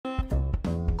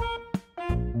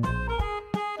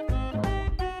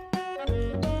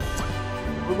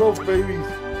growth, baby.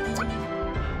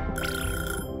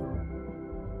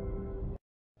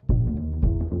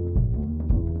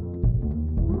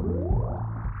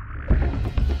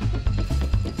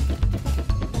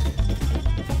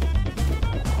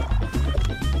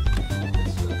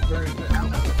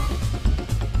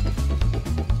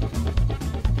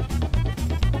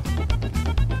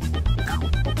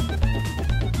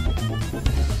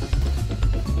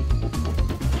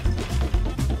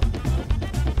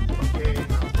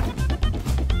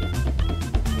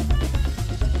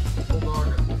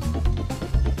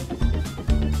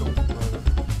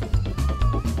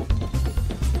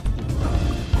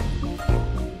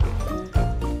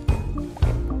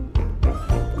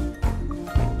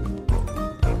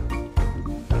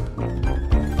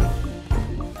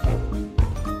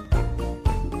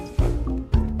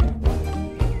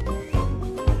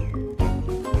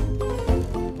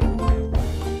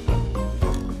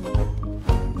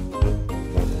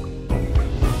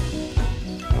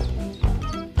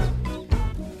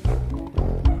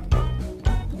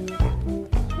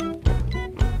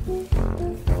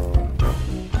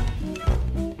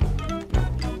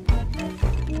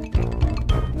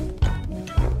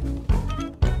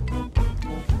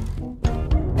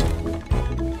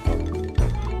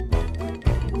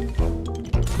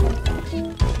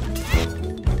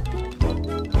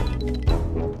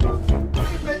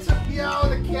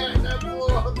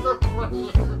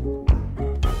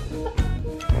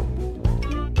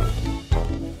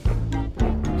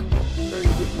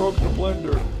 Broke the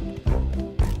blender.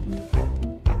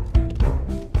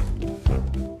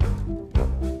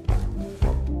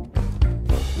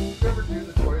 You ever do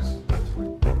the choice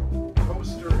between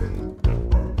coaster and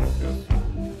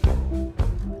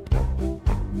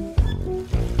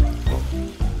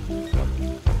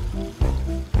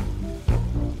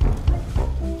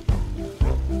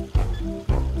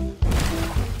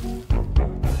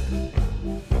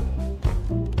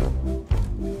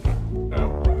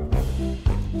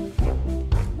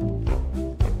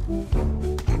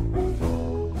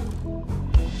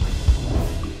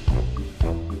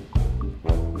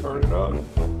Turn it on.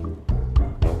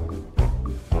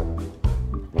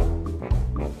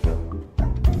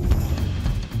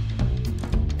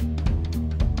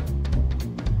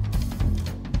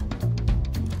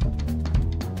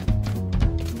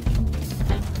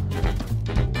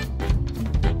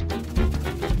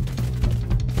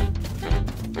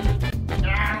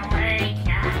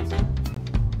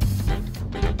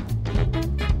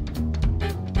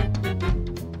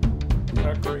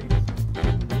 Not green.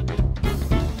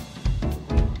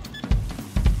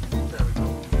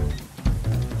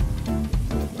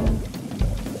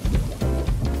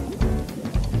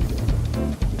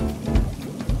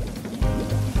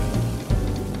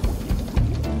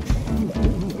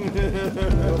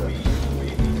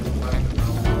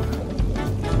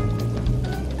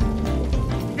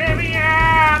 Let me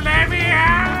out! Let me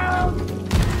out!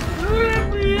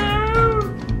 Let me out!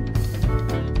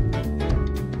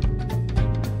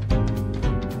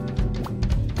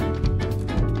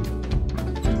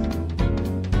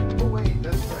 oh wait,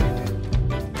 that's right.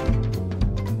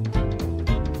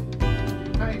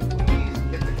 Hey, please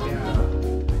get the cat.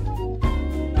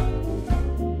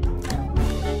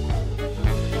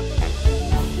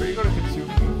 Are you gonna consume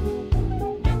me?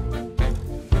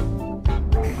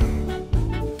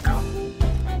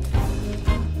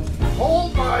 Oh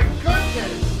my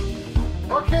goodness!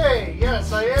 Okay,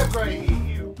 yes, I am going to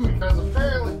eat you because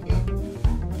apparently,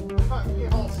 you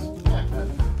almost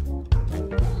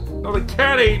No, the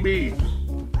cat ate me.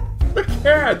 The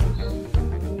cat.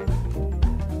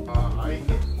 I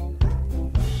hit you.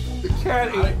 The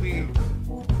cat ate me.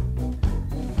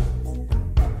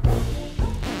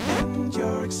 End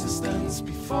your existence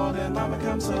before the mama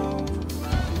comes home.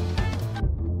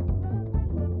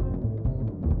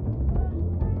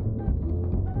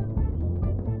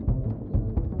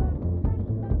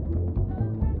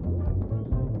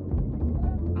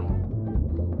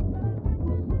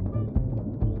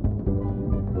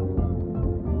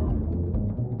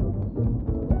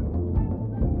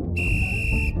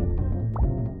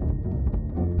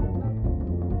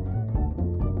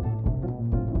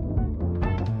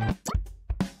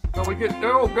 No, we get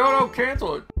no,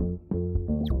 cancel it.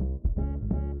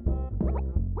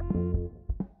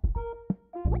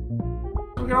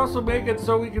 We can also make it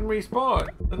so we can respawn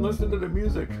and listen to the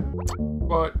music.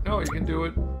 But no, you can do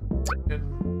it.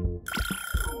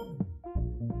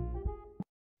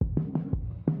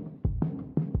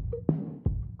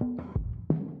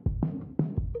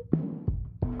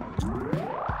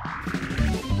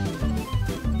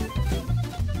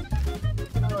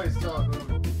 And I still have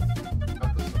moving.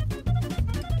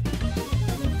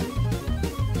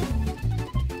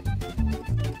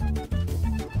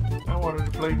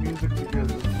 play music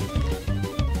together.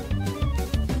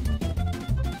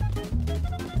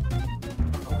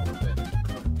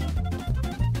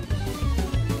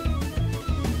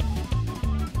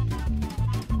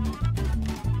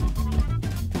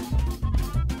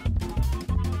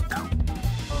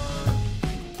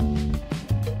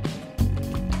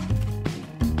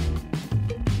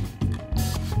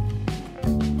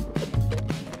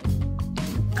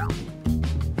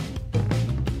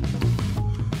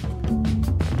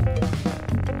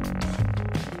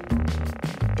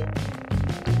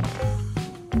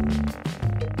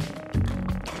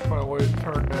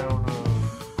 Turn down.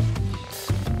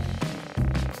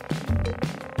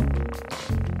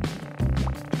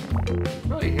 I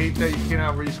really hate that you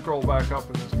cannot re-scroll back up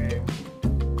in this game.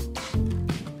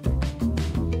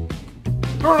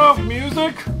 Turn off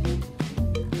music.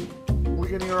 We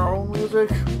getting our own music.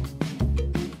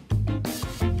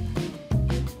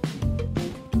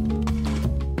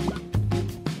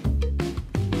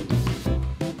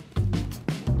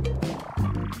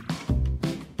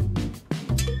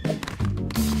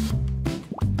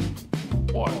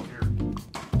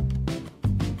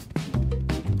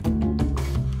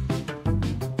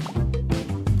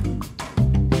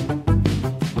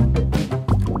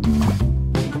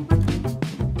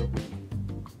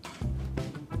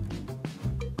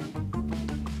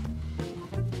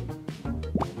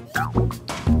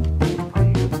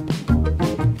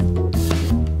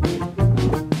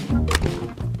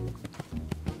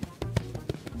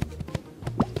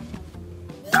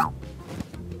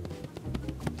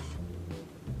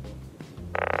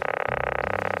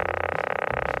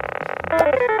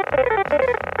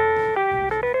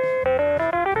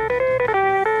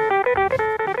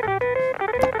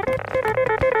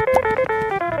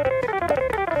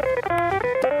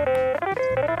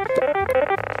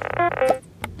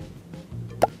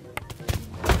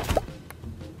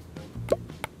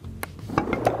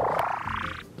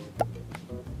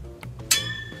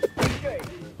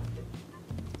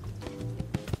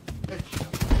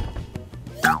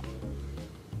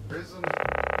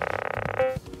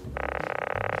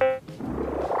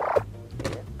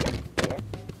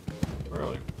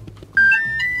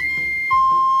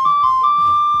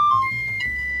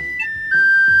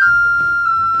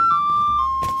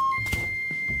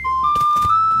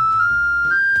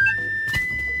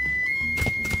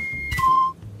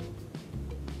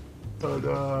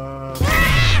 Ta-da!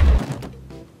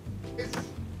 That's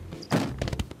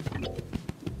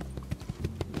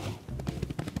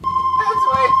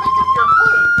why I picked up your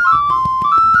flute.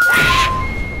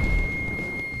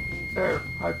 There,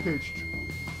 high pitched.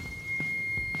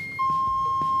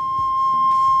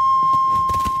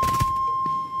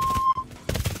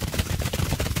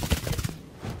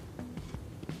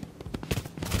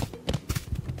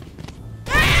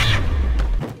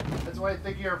 That's why I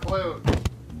think you're a flute.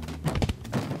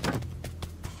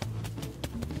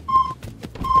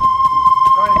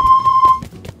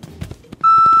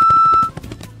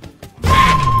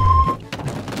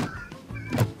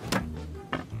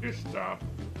 Stop.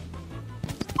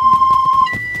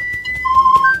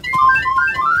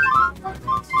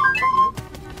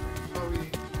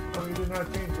 Oh, you did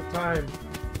not change the time.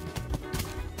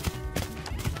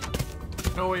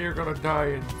 No way you're gonna die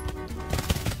in.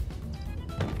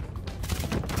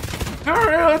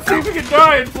 Alright, let's see if we can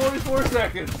die in 44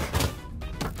 seconds.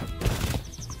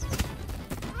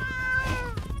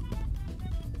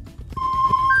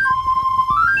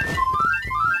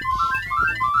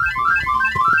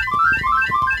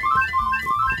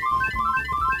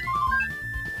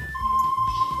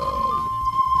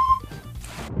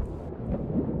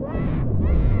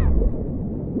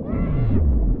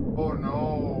 Oh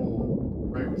no.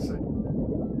 Right, we say.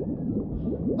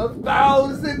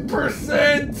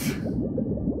 1,000%!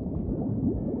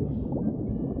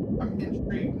 I'm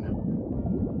intrigued now.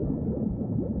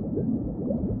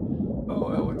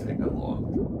 Oh, that would take a long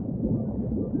time.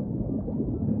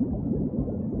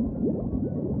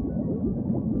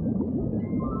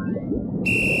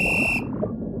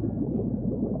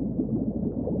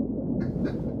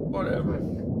 Whatever.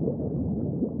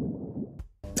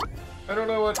 I don't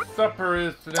know what supper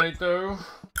is tonight, though.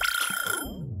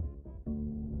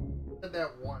 Did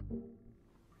that one.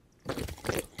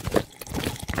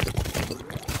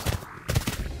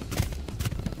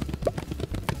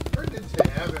 Turned into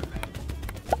heaven, man.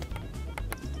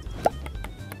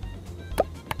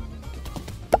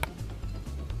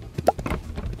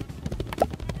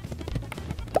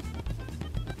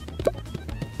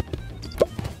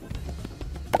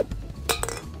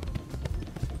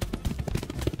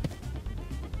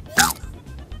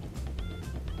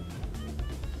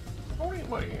 Don't eat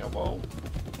my ammo.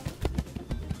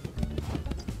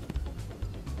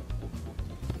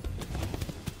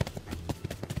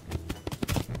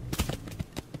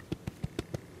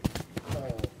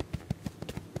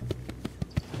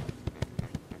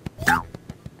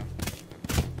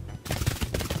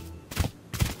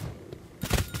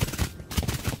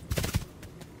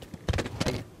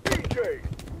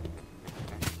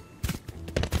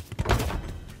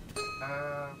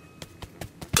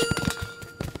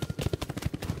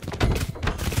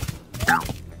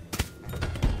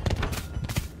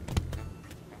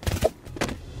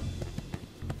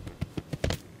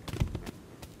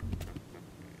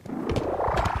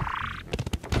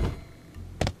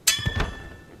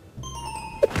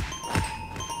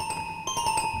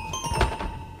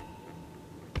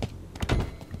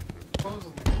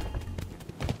 supposedly.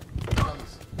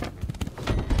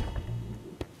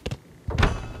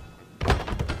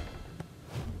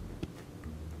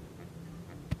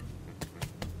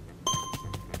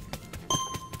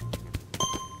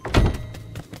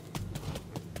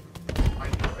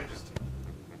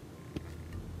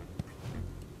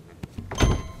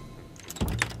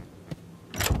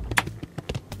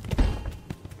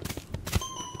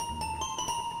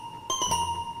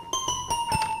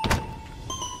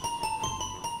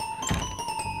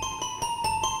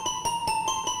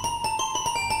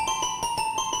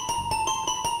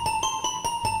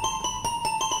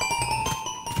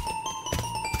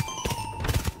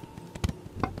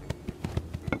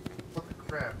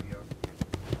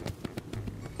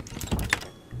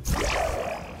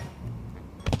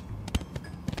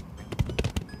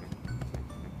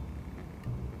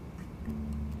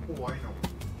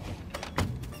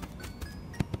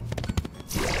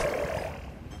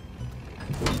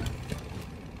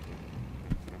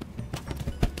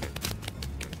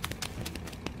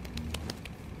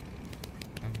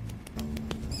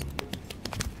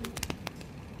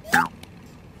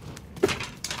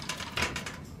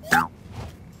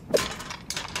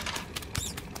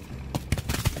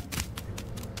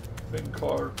 Big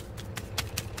car.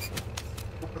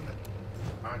 Open it.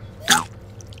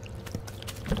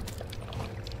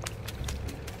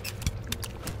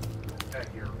 Back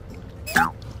here.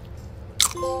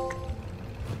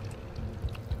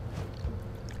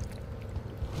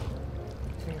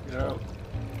 Can't get out.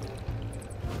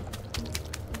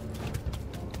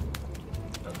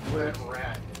 That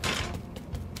rat.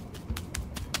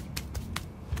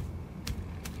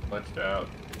 Glitched out.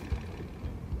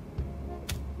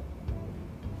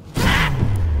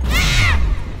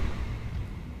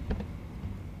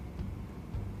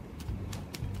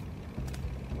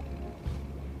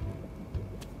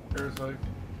 Seriously.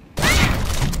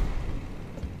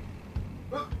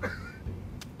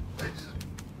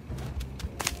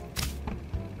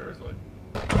 Seriously.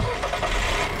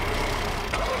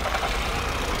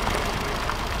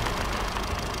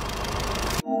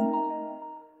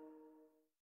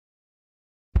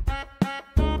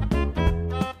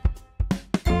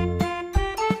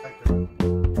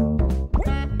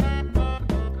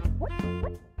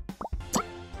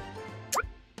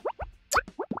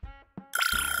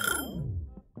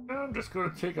 I'm just gonna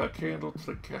take a candle to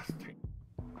the gas tank.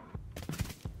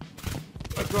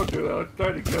 Let's go do that. Let's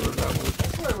die together that way.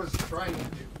 That's what I was trying to do.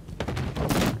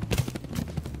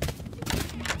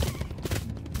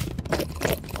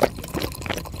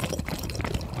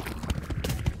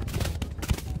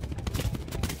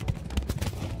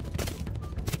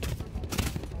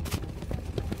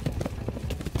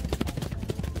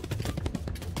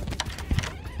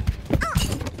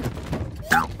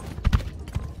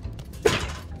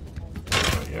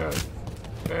 Yeah,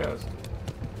 fast.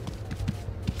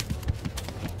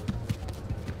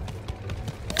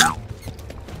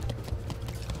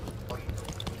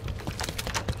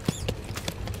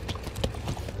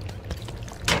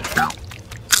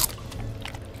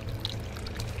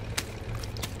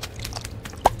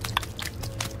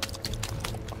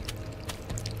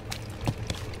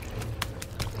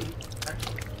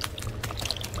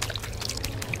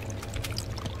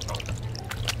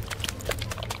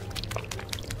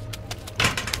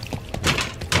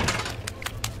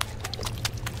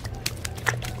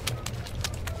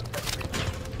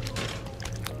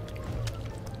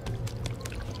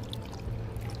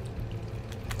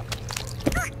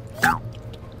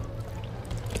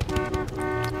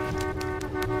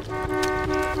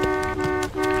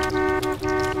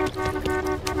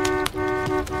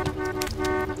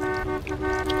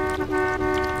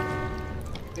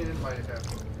 It might have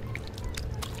happened.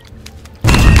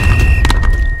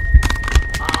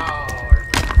 Oh,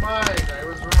 it's mine. I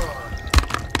was wrong.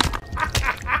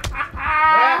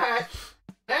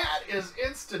 That is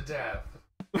insta-death.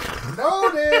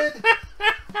 Noted!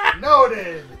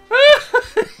 Noted!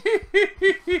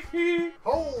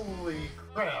 Holy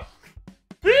crap.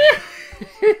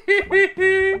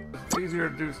 It's easier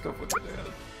to do stuff with the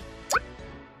dad.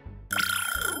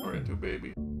 Or into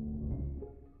baby.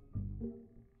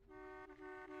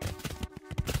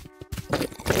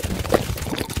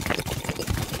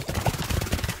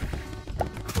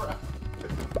 Crap.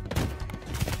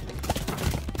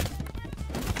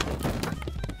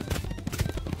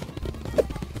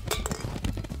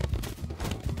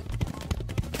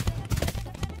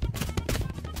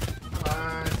 Come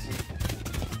on, see.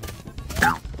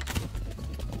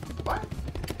 What?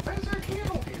 Why is there a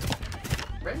candle here?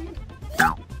 Ready?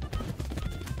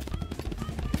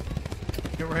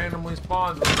 It randomly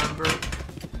spawns, remember?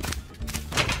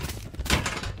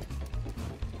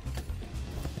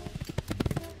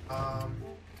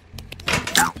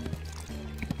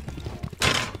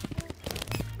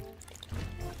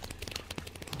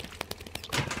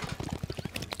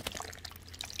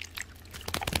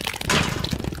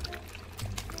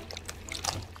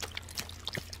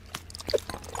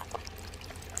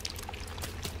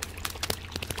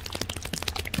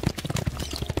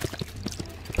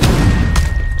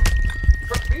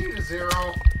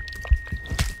 girl.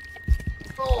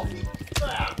 Oh,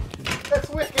 crap! That's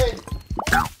wicked!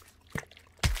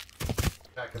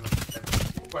 Back in the...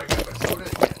 Oh, I got my soda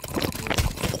again.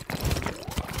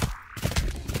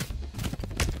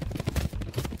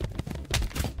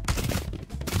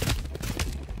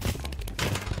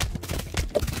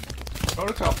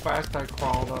 Notice how fast I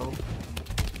crawl, though.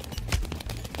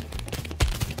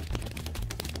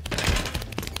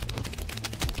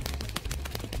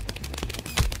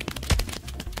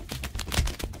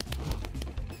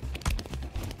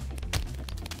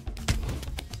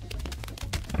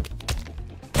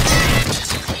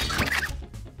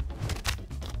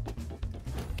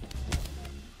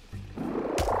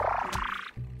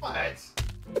 What?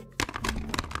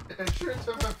 It shouldn't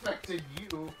have affected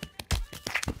you.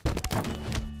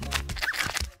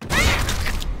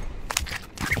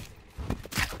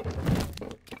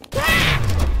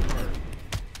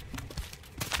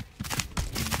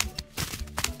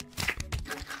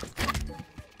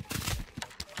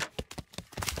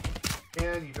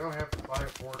 And you don't have to buy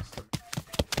forks to...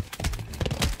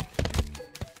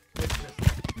 It's just...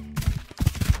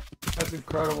 That's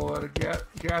incredible that a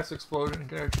gas explosion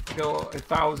can actually kill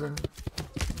 1,000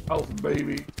 health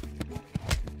baby.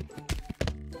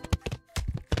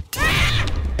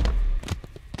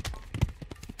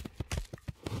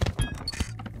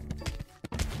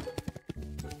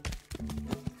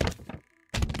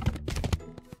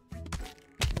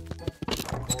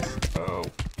 Oh.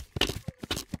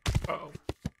 Uh-oh.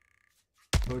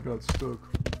 I got stuck.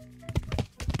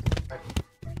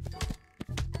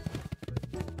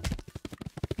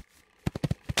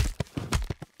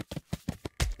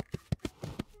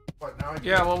 What, now I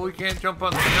Yeah, well, we can't jump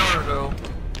on the counter, though.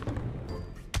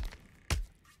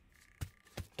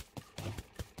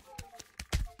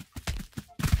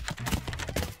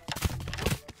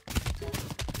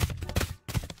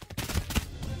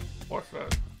 What's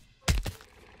that?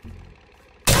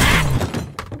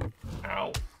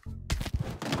 Ow.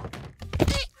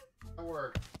 That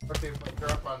worked. Okay, but you're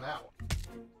up on that one.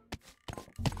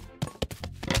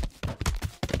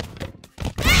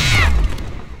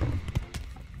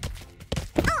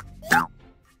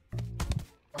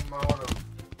 Amount of...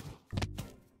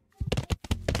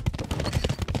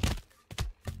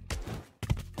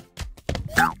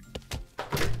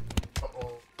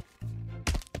 Uh-oh.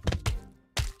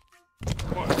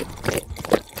 What?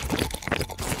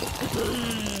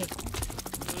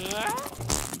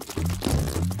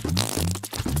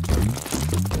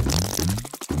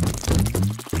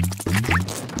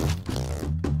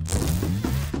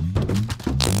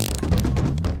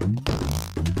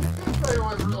 I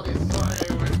was really sorry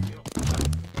with you.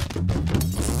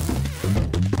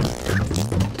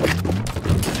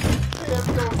 I have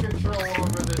no control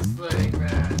over this thing,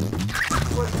 man.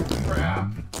 What the crap?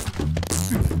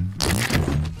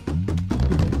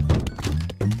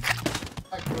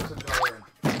 I close the door.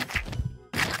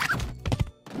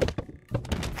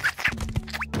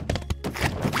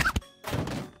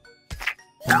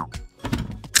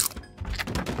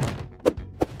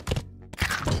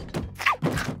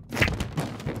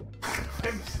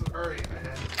 I'm sorry,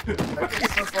 man. I get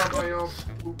stuff on my own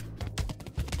poop.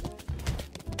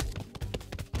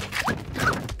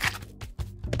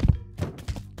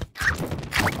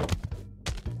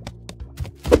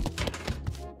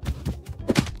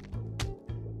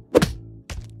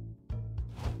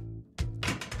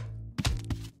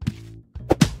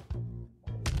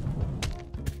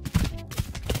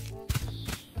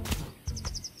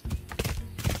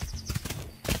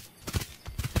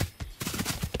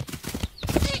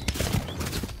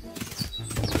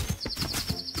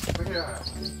 Yeah.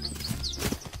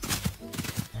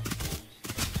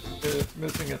 It's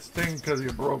missing its thing because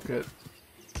you broke it.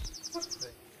 What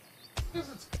thing?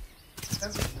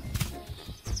 Does it?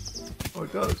 Oh,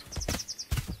 it does.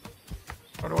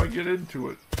 How do I get into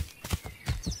it?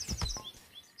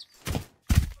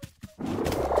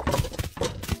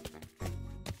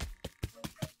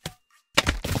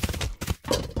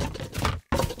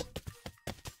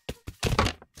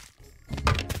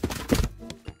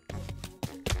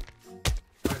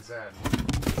 What is that?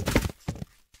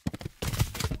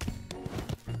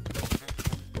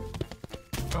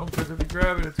 Oh, because if you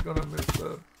grab it, it's gonna miss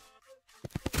the...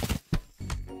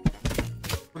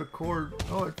 Put a cord.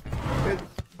 Oh, it's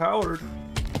powered.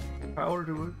 Power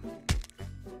to it.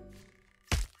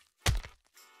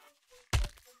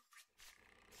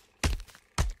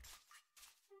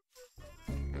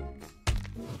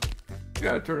 You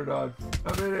gotta turn it on.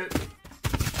 I'm in it.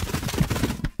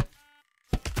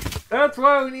 That's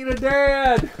why we need a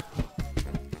dad!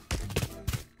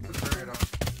 Turn it on.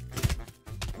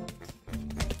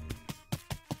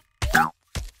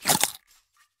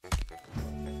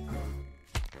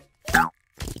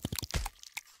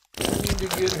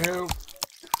 get help.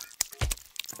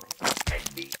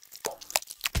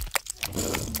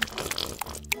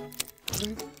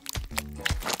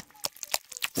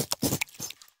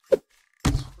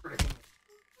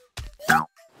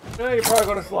 Yeah, you're probably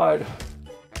gonna slide.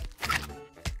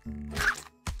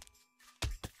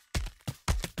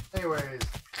 Anyways.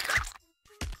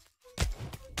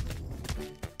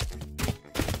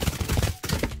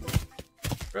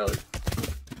 Really?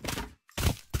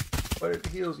 But it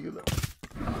heals you though.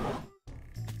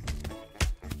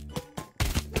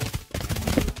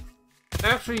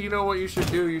 Actually, you know what you should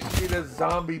do? You should be the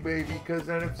zombie baby, because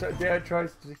then if Dad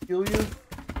tries to heal you, it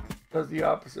does the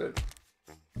opposite.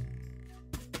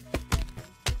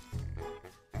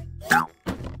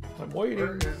 I'm waiting.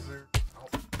 Where is there?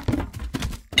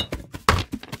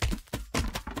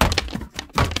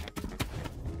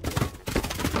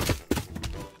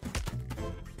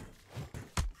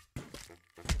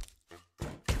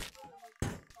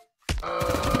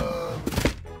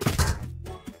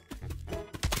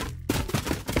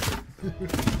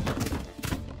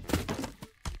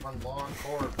 One long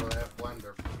cord for that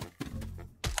blender.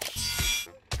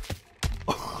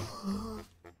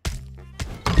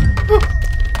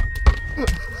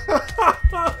 Hang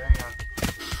on.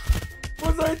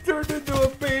 Was I turned into a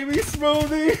baby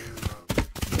smoothie?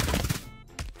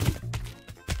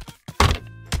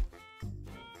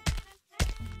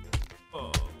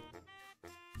 Oh.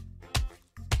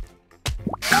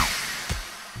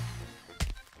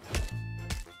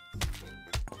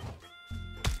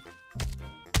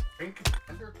 Pink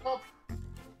blender cup?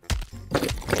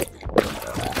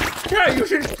 Yeah, you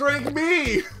should drink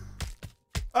me!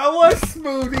 I was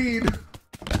smoothied!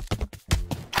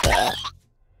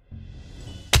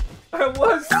 I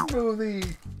was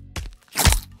smoothie!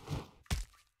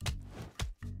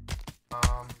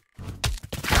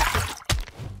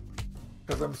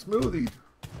 Because I'm smoothied.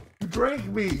 You drank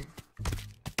me!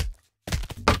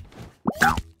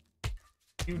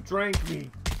 You drank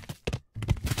me.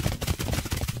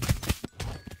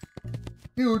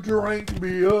 You drank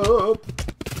me up.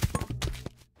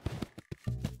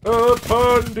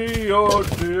 Upon the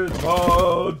ocean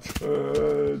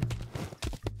mountain.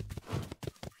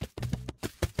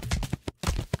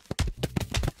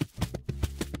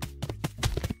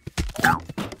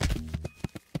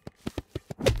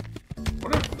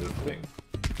 What is this thing?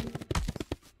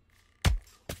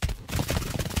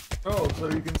 Oh, so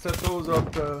you can set those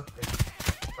up to...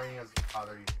 Playing as a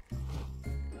father.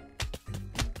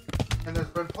 And there's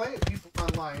been plenty of people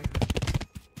online.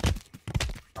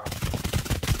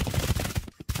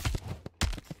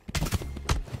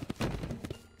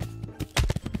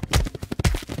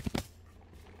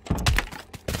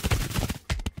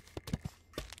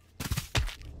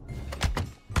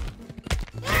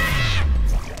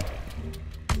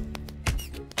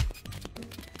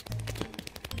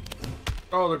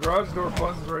 Oh, the garage door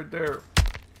button's right there.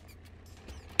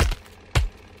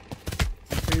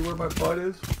 See where my butt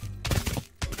is?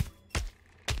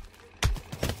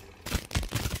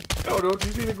 Oh, don't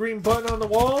you see the green button on the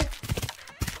wall?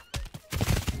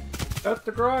 That's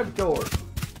the garage door.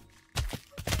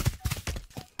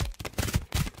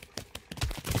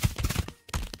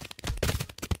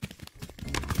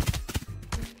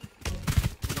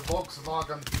 The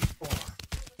Volkswagen B4.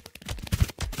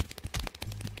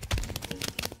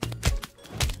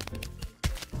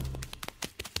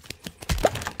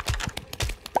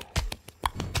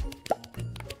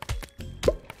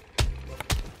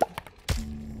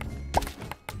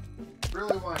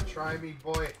 Really want to try me,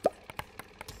 boy?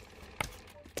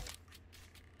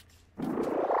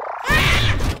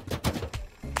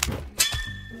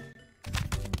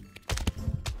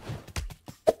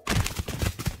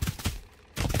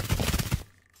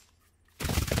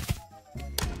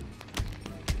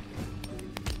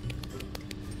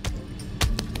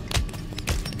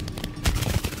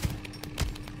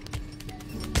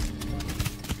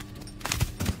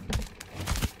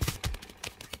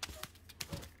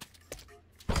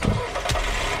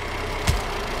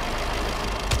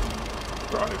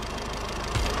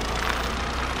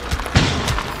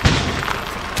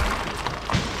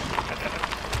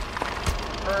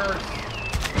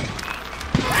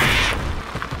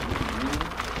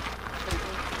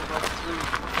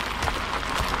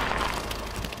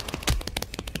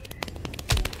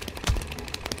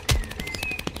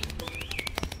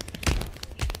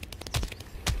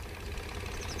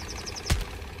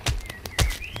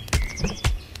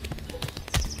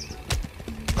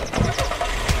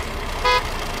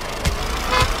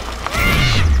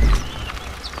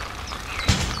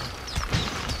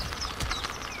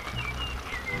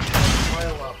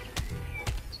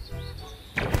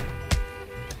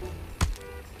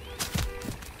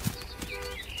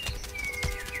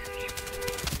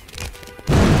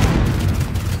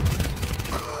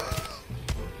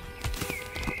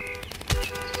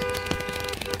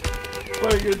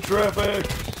 Getting in traffic.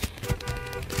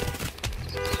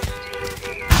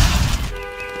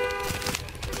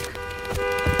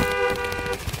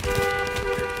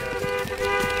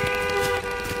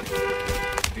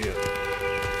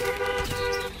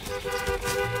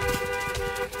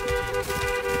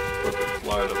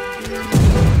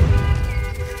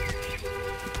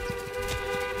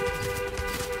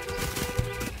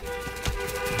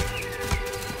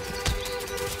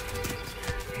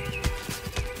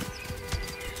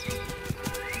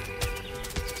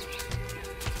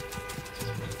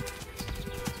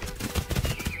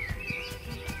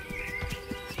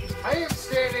 I am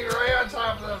standing right on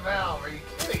top of the valve. Are you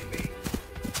kidding me?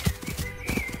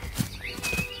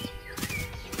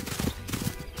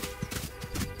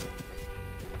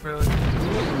 Really?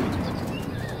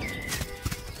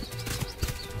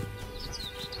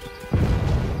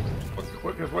 What's the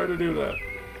quickest way to do that?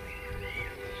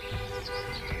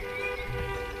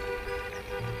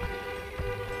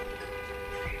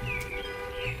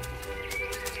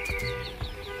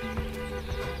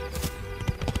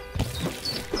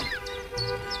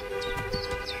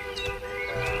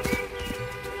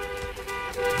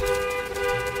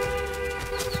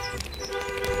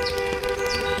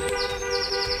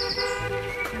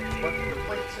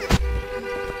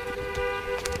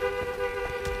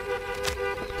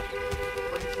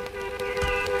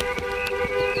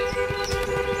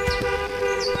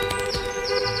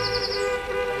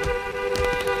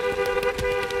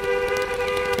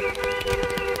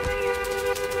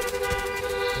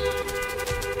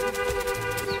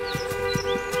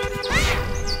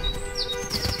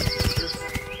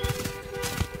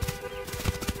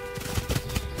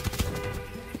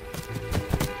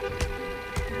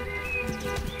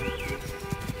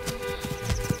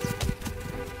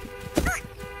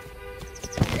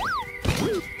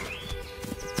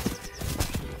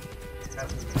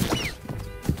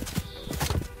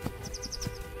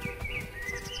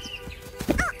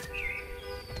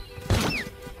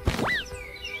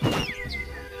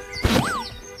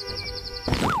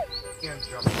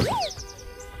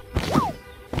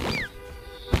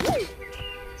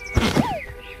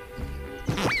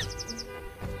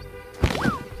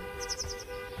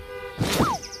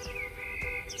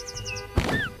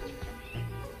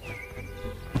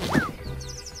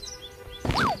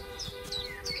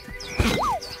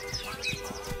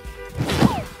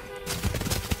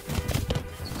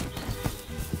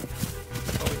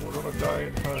 Die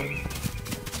in time.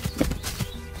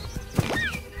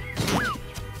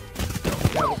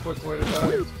 Don't have a quick way to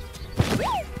die.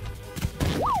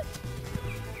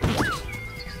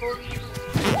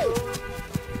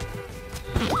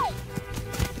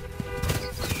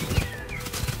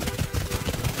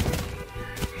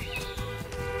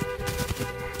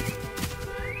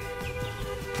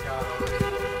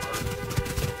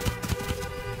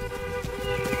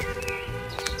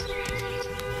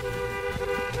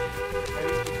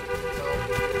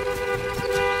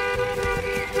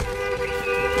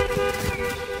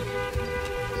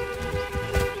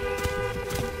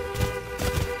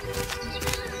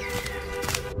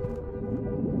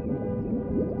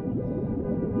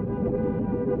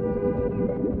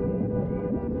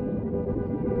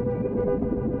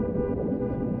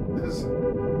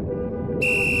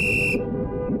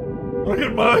 Look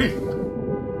at mine!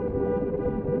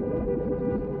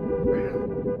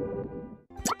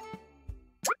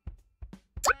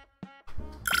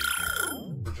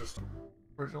 Just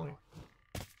originally.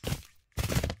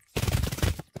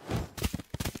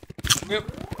 Yep.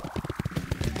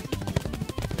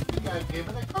 You got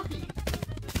given a cookie.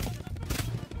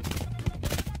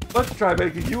 Let's try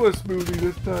making you a smoothie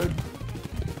this time.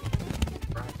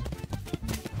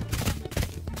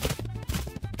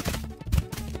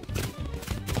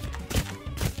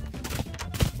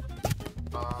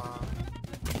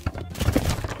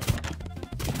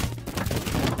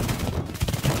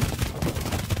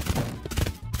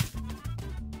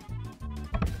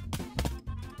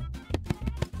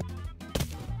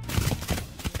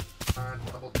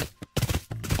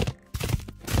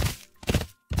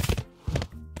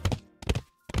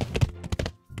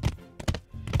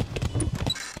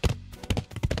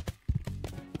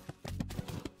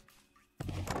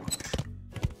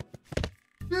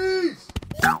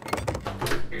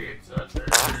 It's a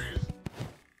cheese.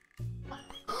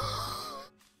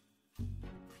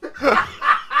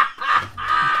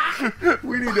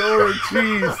 We need to order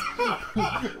cheese.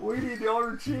 We need to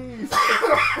order cheese.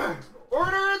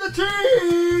 Order the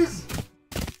cheese!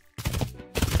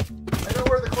 I know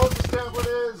where the closest tablet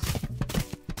is.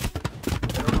 I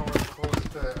don't know where the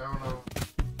closest, I don't know.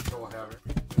 So we'll have it.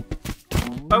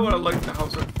 I want to light the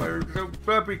house on fire. So,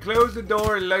 Puppy, close the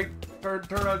door and light, turn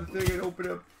on the thing and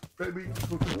open up. Let me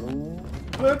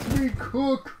cook. Let me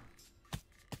cook.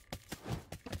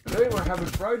 Today we're having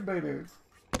fried mayonnaise.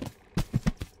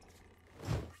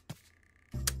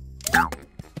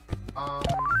 Oh,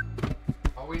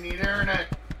 we need internet.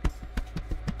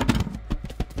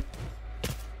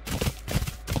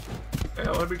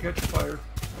 Yeah, let me catch fire.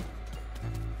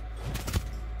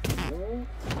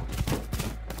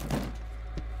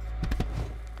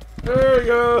 There you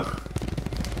go.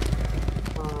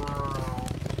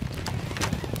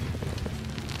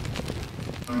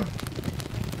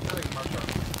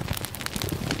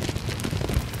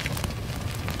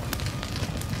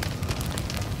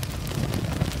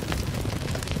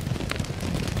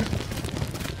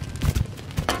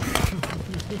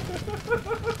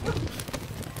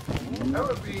 That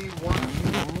would be one.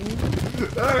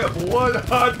 I am one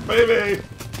hot baby.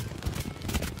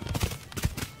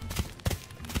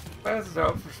 Passes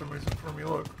out for some reason for me.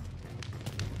 Look.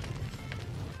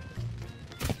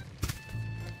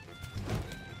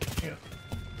 Yeah.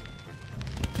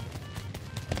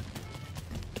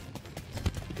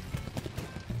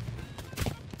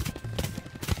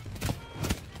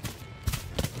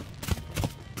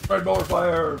 Red ball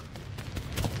fire.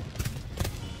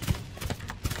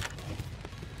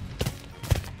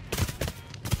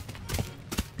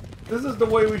 This is the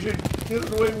way we should. This is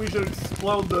the way we should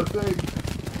explode the thing.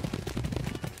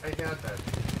 I got that.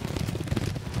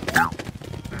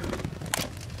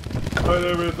 Light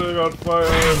everything on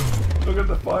fire. Look at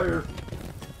the fire.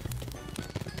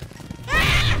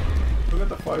 Look at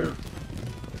the fire.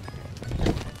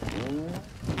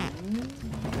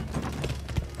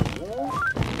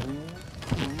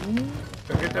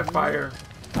 Look at the fire.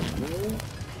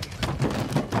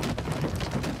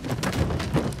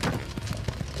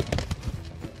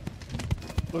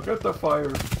 Look at the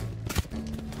fire.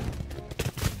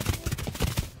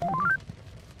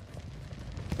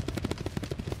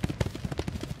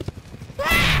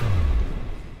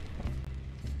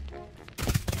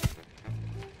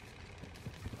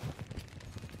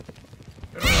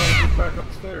 Back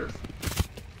upstairs.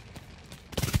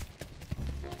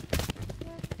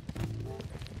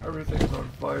 Everything's on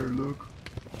fire, Luke.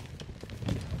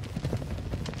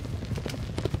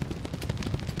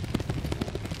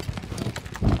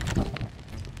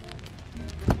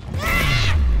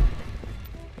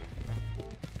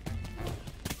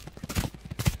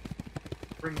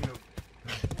 Bring you.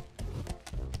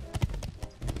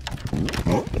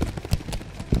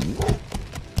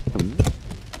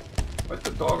 Light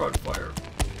the dog on fire.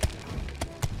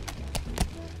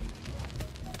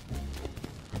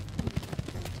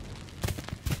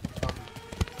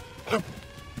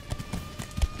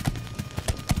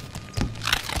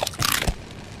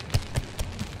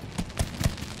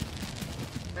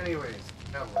 Anyways,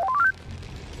 now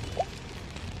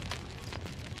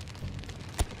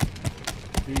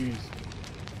Jeez.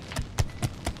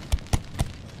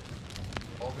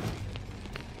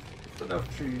 That's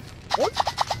enough cheese.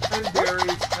 And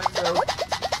berries and milk.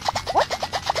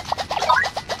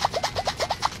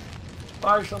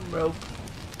 Buy some milk.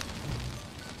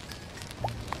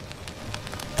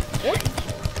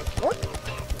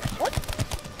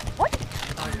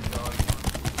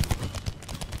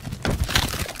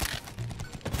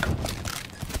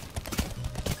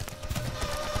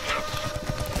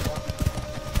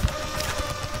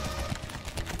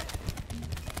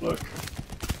 Look.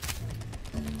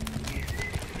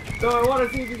 So I want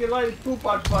to see if you can light his poop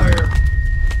on fire.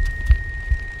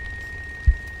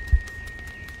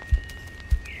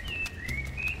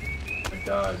 It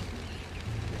does.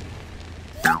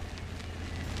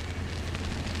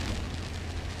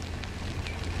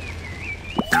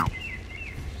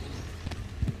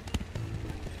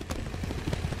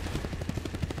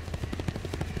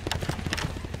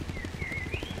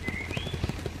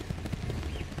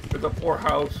 The poor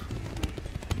house.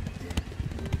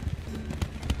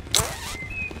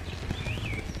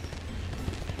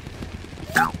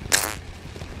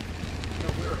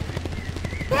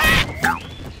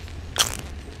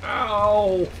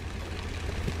 Ow!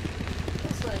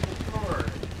 inside the door.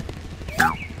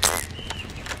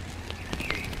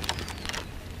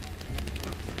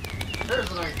 There's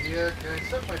an idea. Can I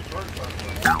set my torch on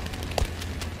fire?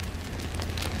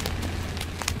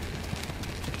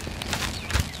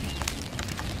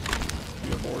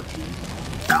 More cheese.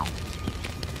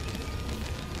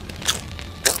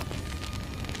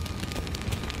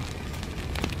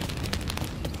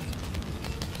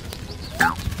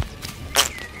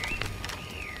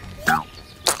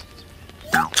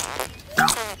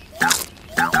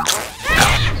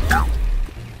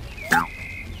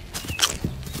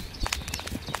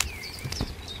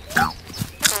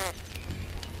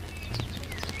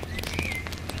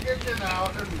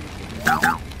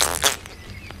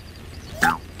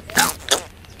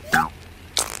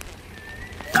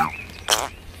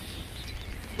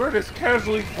 We're just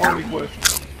casually flirting with.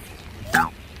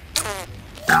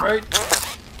 Right?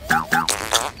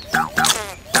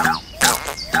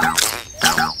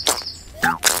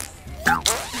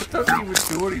 It doesn't even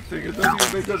do anything. It doesn't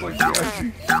even make us like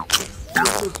jazzy.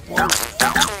 It's just fart.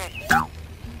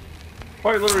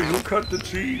 Quite literally, who cut the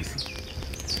cheese?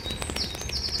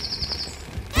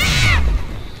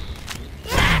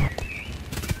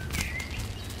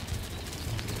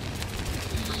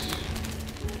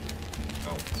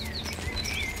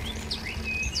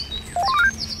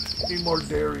 Need more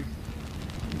dairy.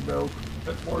 Milk.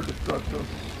 That's more destructive.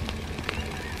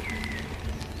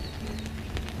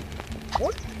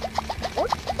 Oh,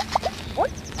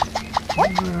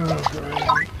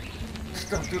 God.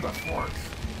 Stuff through the forks.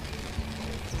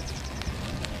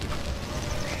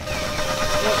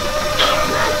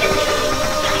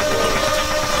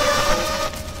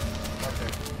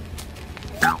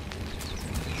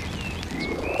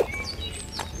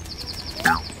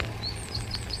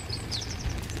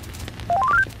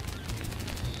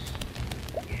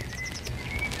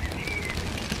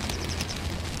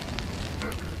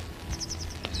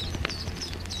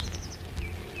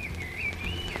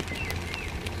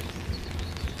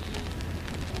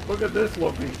 Look at this,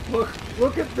 Lumpy.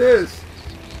 Look at this.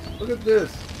 Look at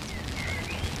this.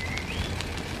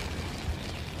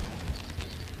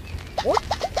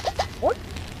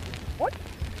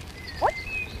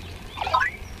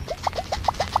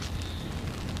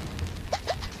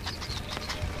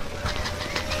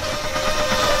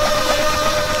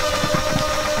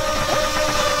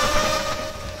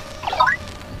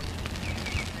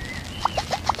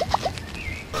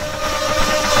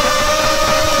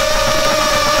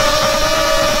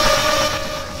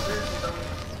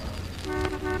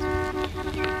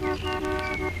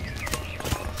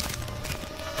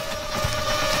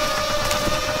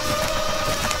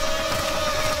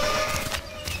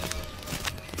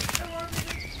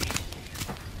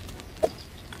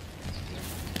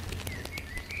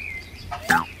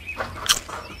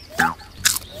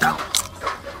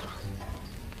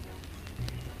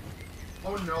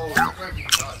 Oh no, it's gonna be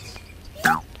nuts.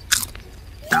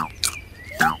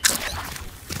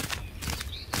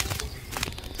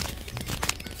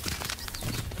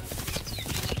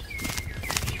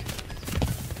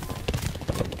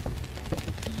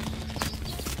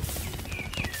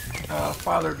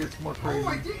 Father gets more crazy. Oh,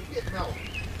 I did get milk.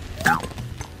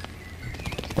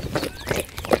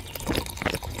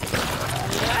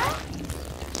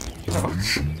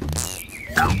 Ouch.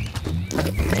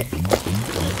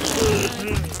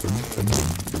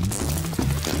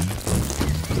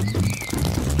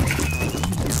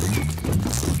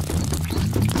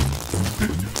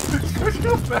 Could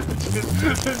you imagine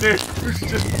the neighbors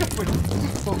just coming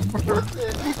over? What's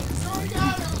it? It's going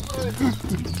out of it.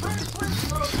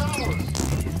 Those hours.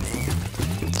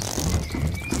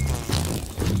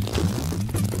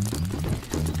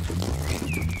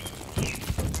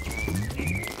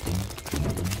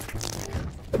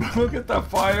 Look at the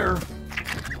fire.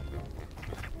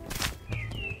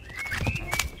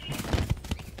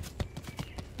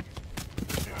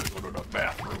 Gotta go to the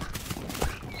bathroom.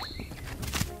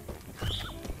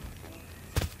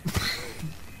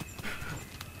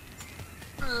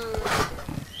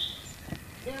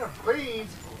 Can of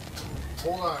beans.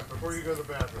 Hold on, before you go to the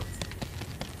bathroom.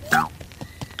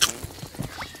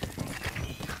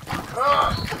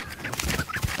 Ah!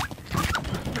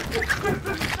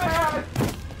 This is bad.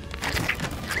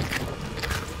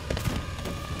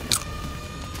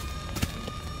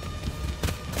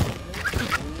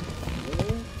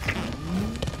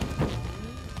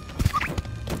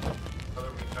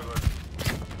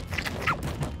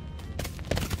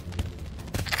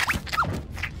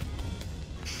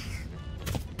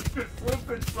 Slip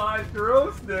inside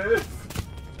grossness.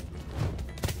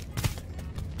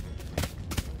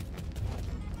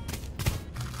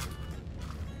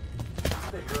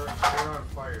 They're on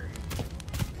fire.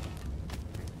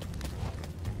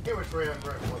 Get which way I'm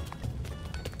right.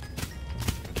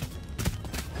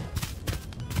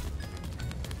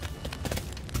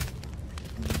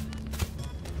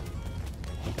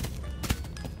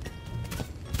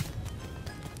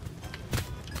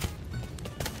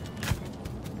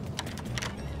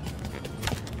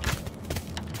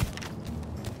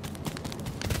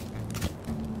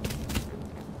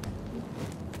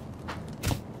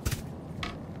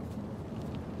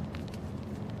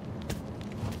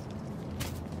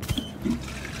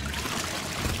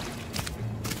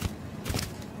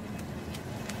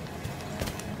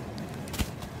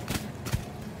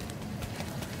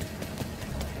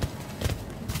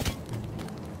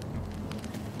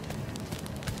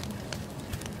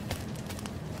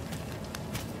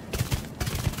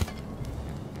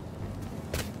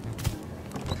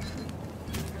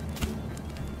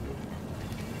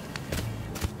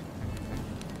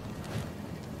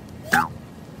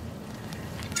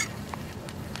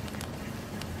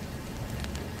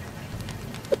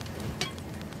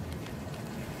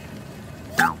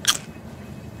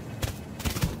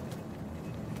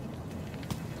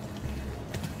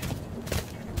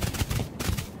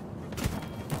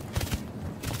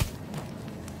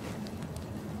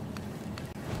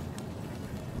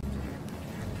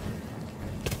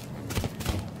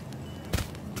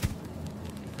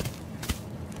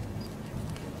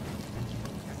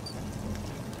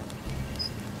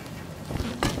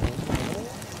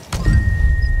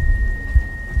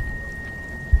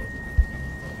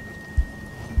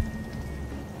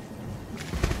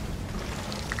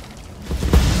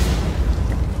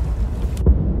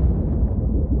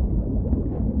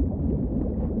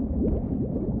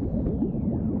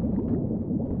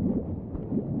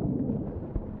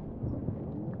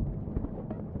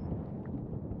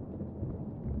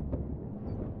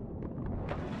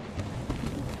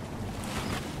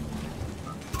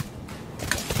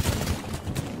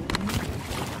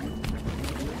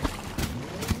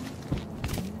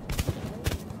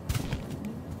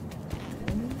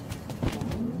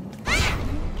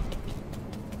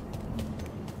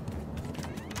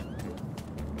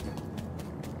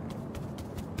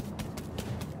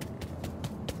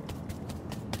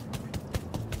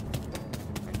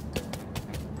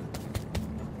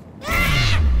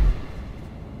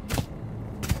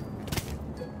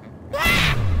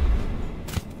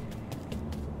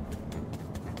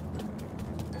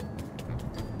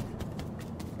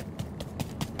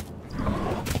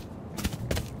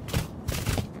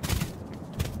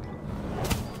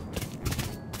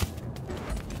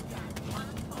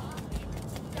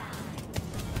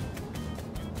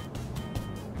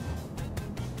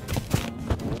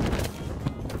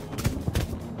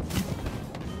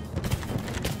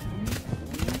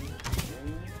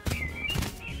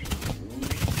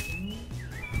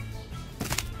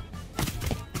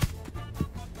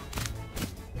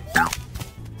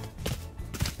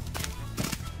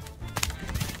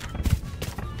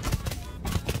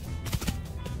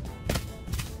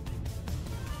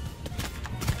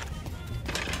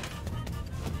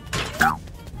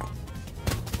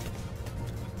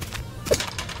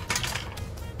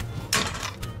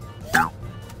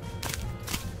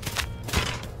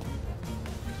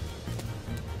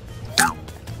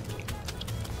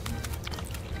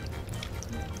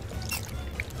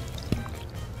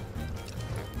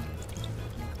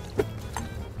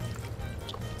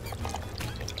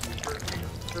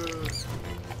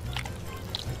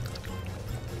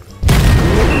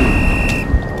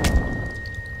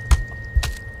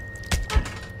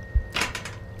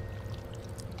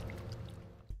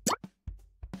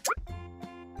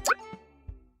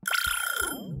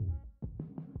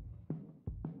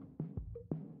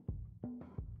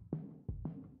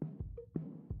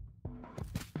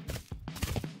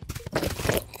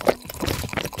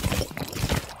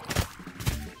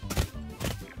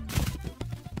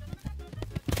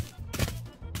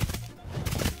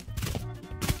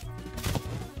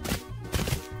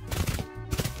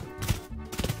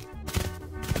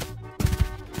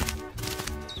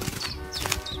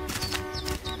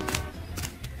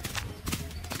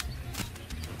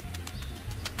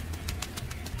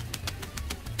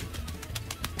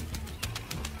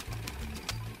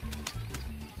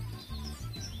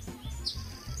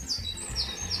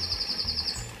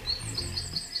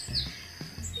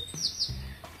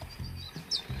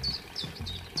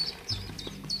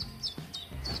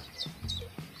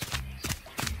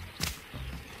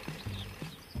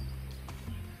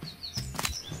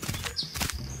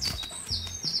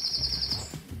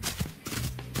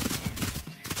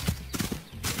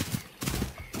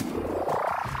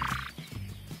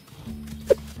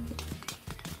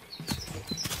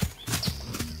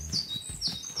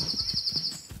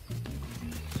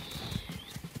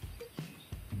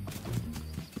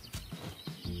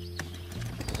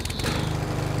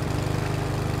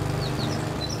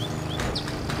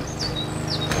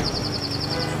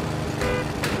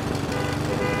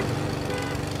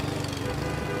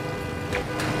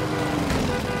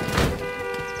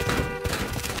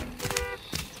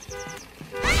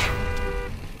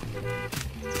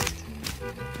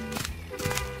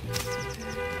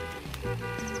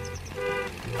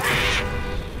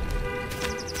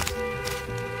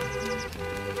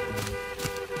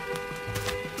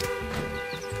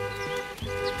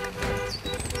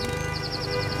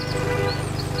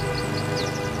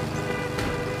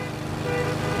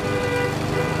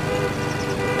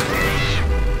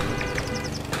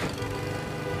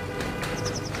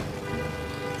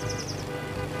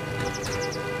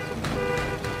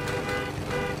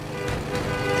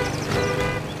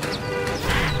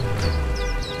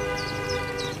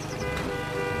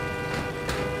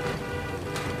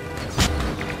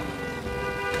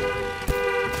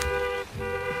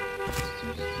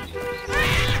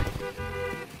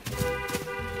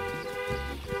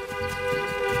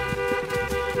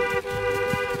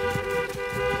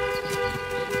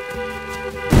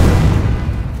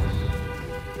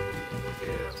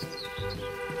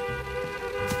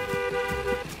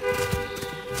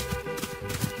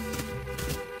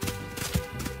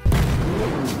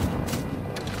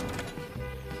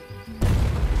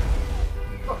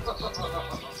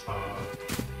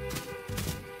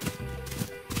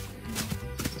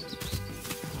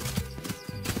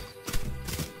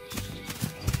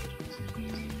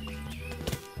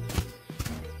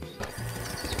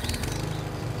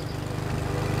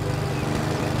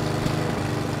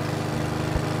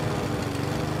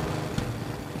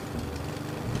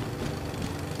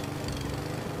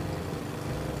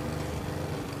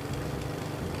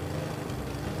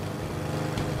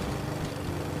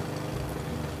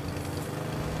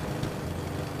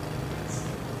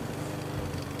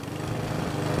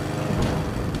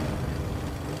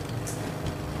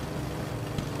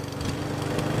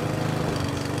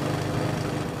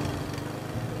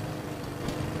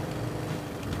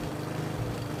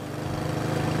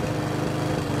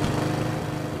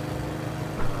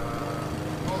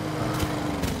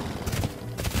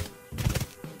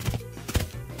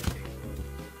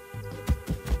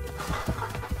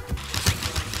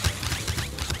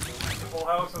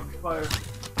 house on fire.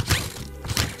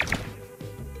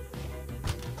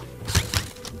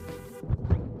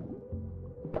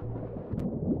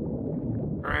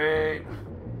 Great.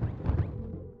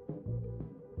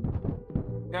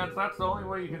 Yeah, that's the only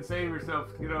way you can save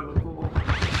yourself to get out of the pool.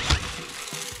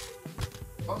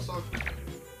 Also,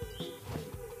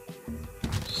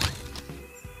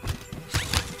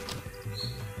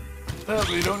 Oh,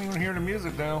 but you don't even hear the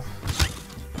music now.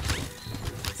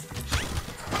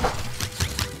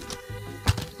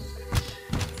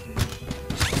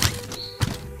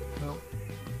 Nope.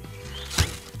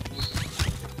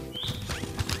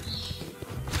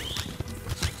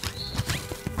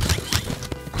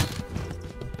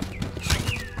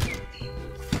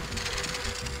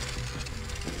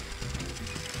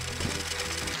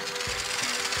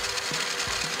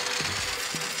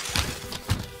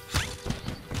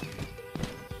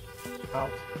 Out.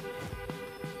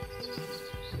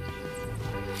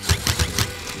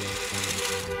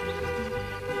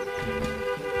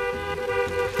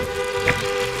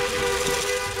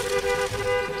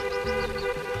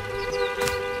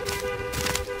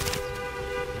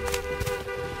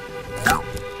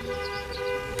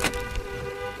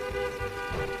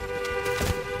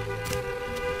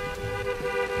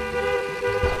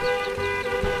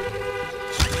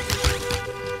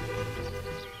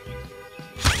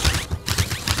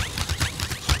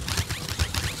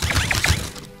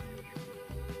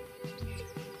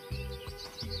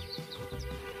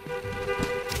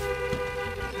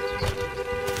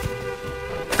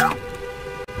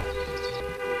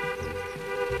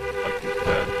 Like you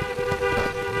said.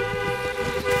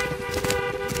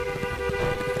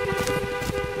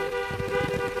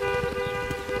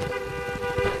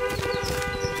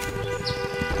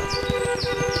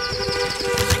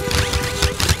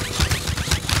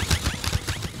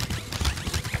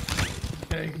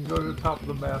 Yeah, you can go to the top of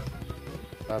the map.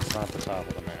 That's not the top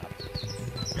of the map.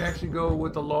 You can actually go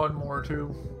with the lawnmower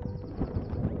too.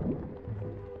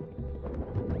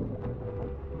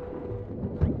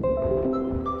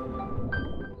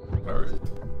 Alright.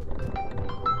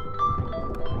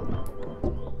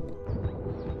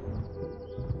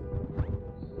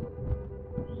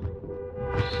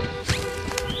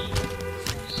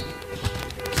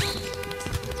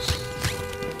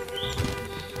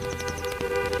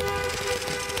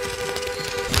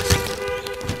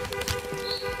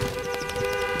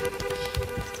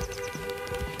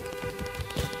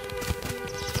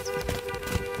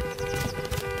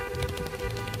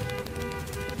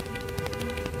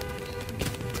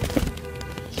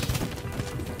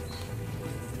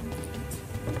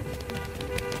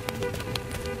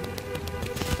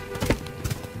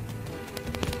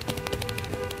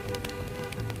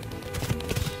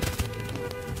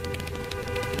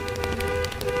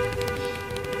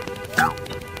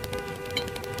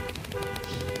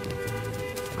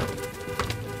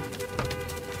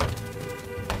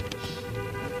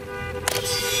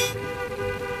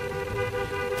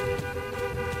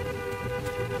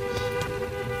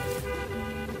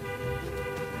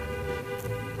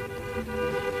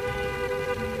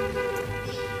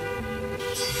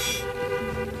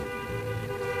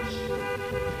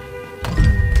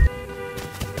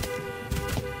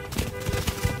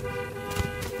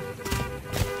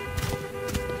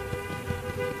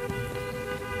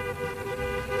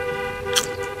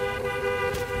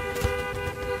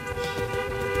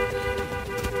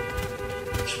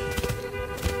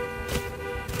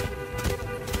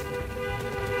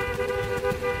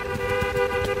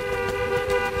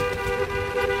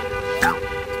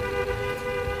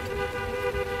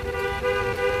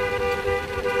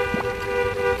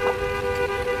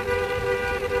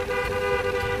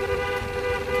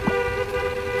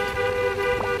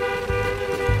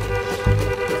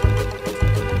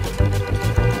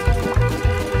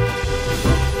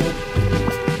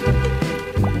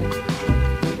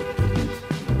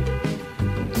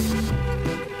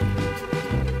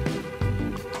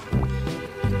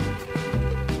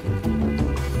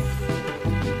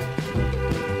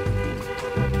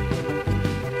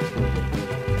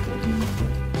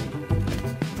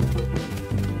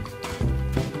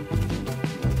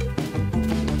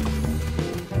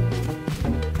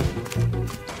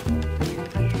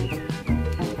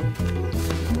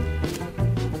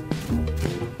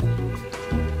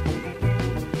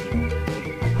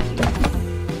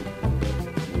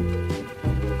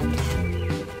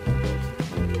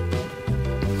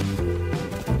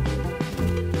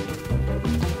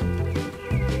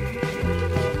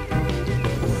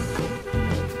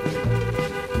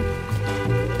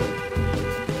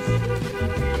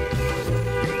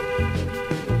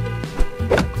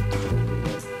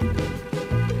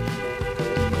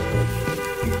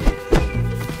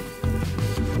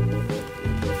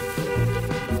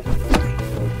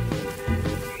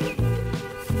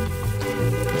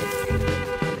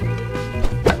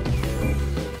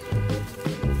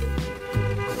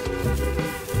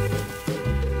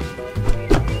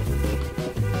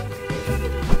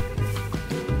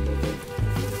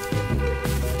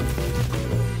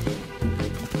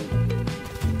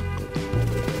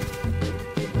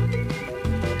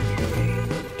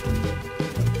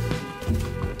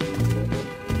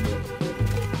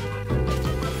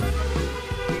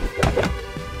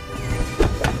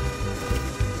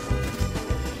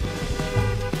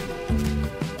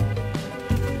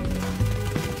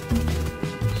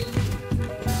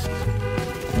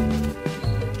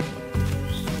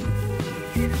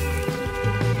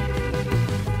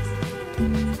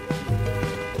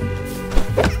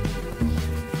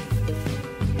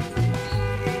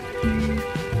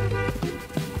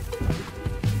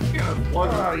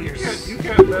 Oh, You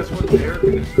can't mess with the air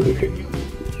conditioner, can you?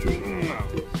 No.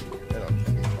 I don't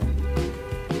think so.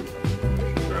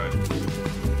 Right.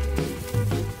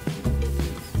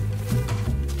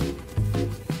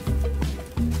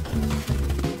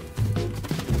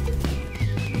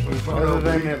 We found Other out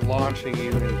than we- it launching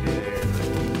you into the air.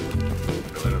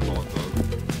 Really, that's all it does.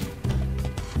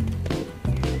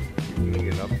 You can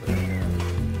get up there.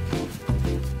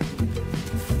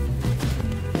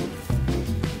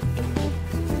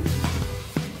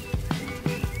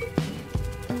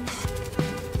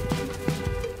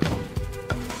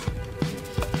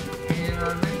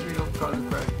 Yeah, make sure you don't cause a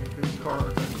crash because these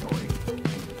cars are annoying.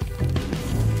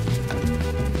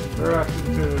 They're acting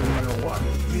to, you know what?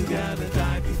 You gotta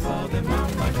die before the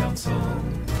mama comes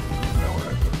home. Now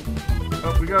we're acting.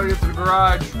 Oh, we gotta get to the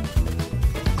garage.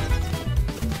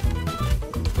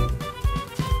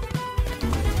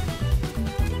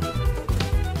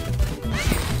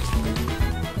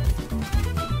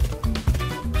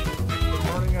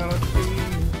 Running out of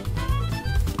steam.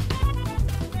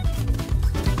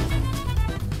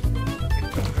 It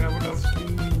doesn't have enough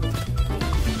steam.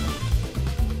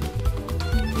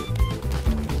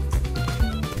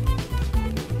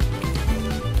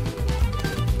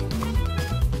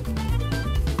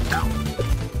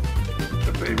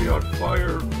 The baby on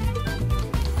fire.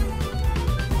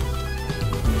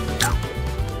 No.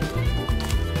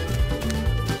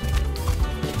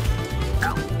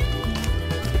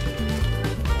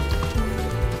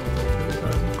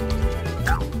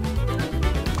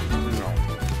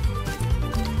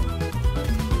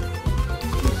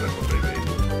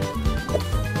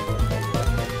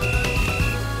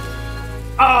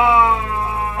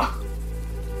 Ah!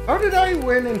 How did I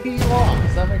win and he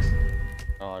lost? That makes...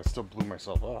 Oh, I still blew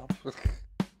myself up.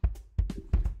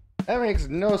 That makes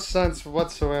no sense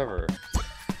whatsoever.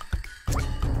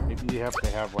 Maybe you have to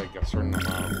have like a certain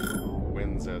amount of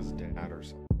wins as dad or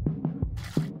something.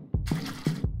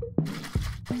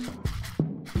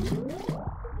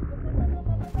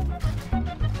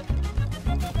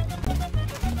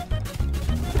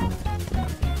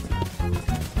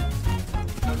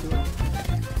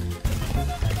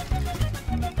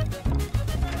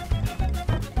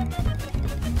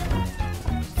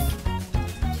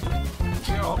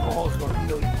 Yeah, alcohol's gonna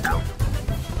kill you.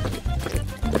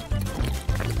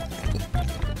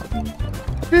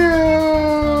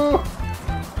 Phew!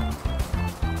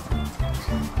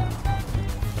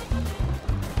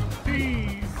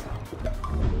 Please.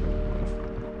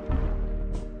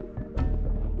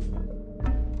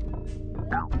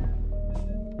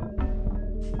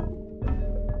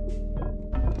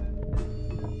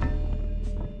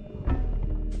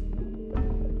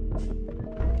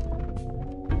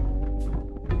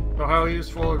 So how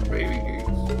useful are baby gates?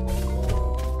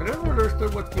 I never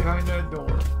understood what's behind that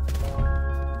door.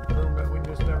 Room that we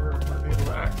just never were able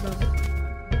to access.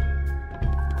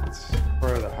 It's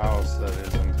part of the house that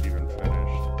isn't even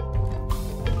finished.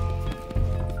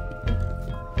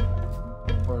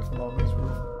 Where's mommy's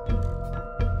room?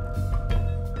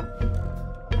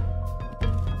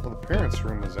 Well, the parents'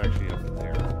 room is actually up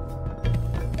there.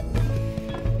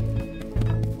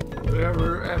 Do they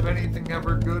ever have anything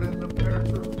ever good in the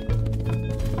parents' room?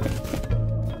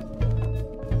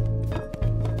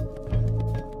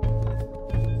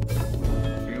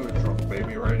 Are you a drunk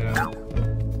baby right now?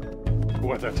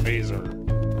 With a taser.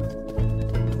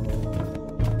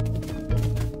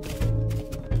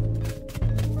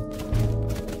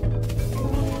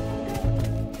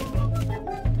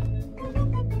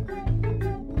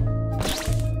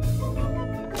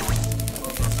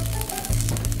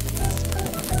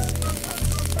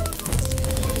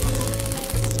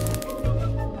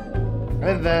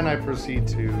 And then I proceed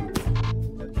to...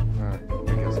 I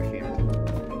guess I can't.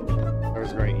 I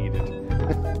was going to eat it.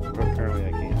 But apparently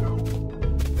I can't.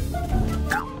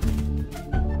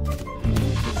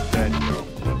 It's dead, yo.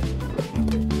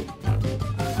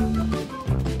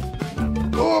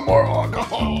 Oh, more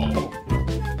alcohol!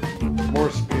 More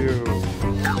spew.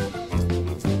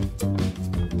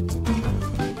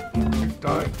 You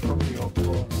died from the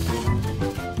alcohol.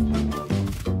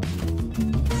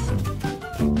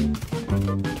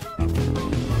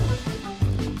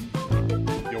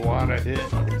 You want a hit?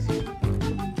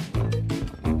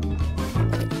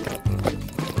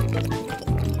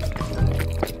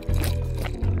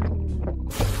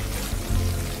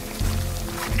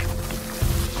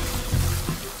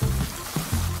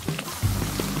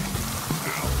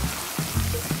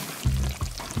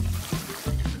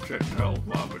 Projectile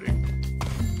vomiting.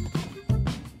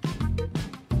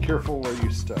 Careful where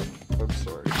you step. I'm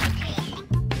sorry.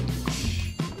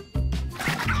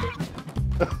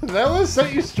 That was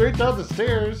sent you straight down the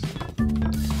stairs.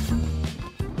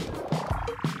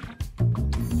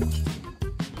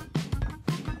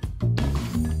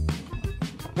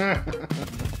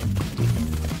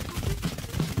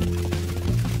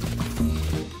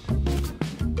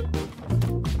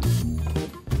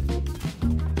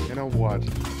 You know what?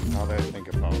 Now that I think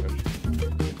about it,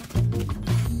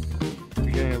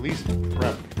 we can at least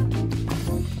prep.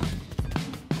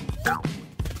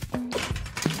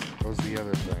 What was the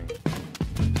other thing?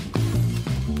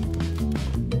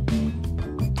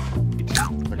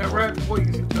 That rat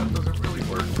poison stuff doesn't really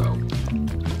work though.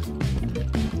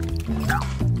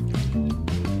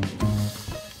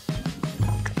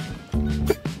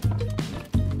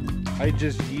 I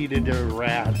just yeeted a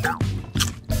rat.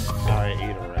 I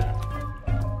ate a rat.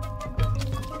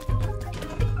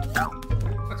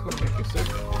 That's gonna make you sick.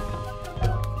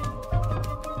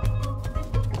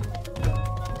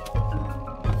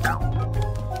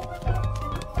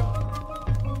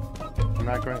 I'm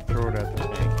not going to throw it at the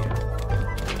tank yet.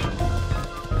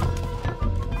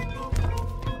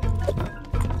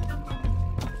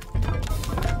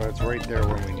 But it's right there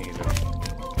when we need it.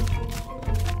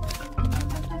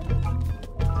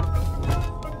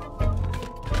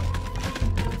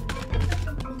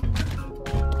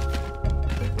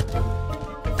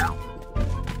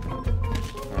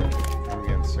 I'm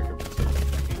getting sick of this.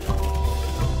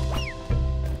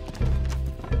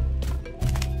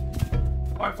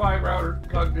 Wi-Fi router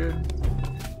plugged in.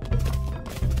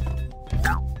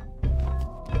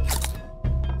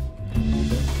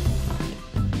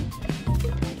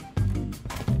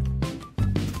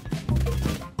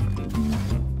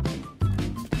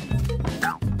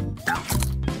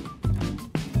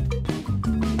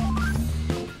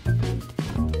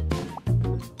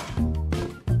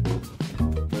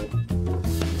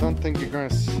 I don't think you're going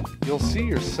to. You'll see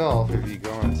yourself if you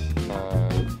go into the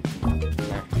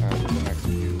next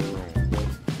few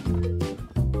rooms.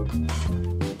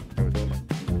 I would think.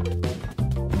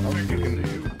 Oh,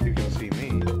 you can see me.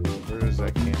 Where is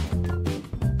that camera?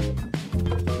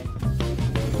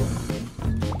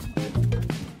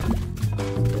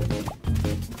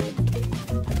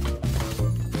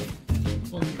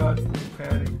 Oh my god,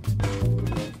 padding.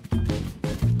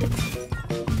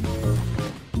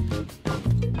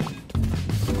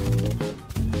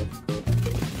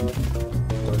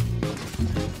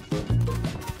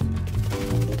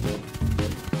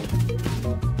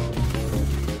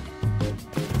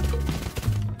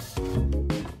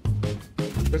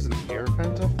 There's an air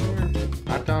vent up there?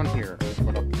 Not down here,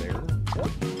 but up there.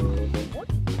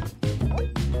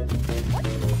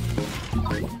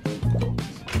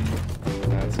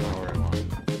 That's not where I want it.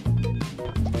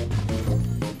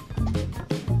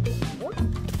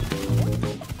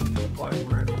 Flying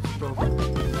random stuff.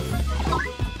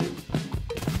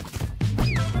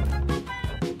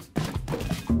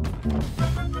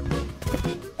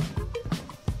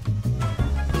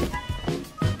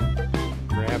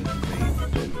 Grab me.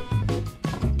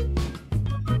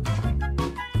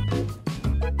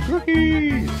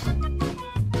 Cookies!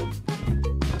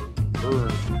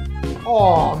 Burn.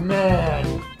 Oh man!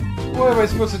 What am I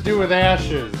supposed to do with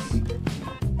ashes?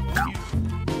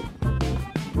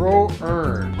 Throw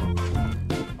urn.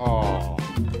 Oh,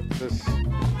 this is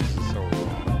so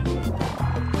wrong.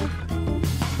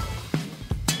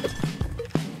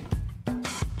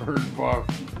 Bird buff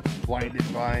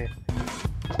blinded by.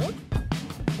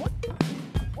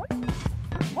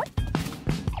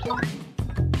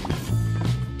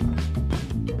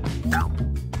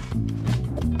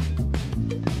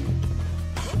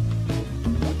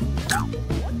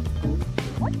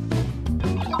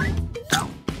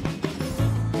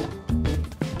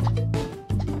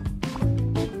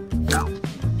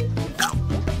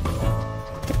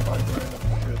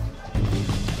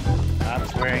 I'm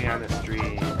swearing on the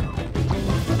street.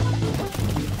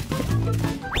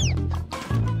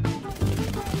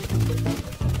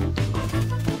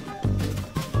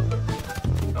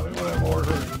 Tell me what I'm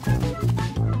ordering.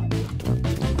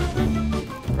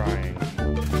 Crying.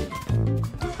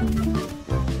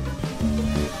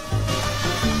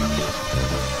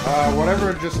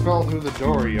 Whatever just fell through the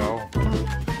door, yo.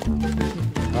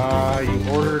 You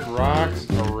ordered rocks,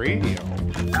 a radio.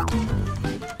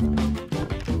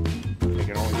 They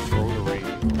can only throw the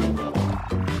radio.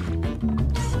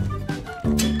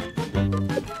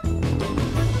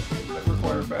 That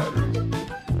require batteries.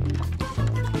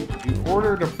 You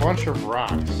ordered a bunch of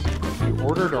rocks. You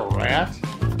ordered a rat?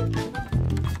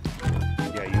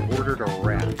 Yeah, you ordered a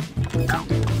rat.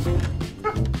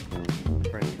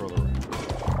 Try and throw the rat.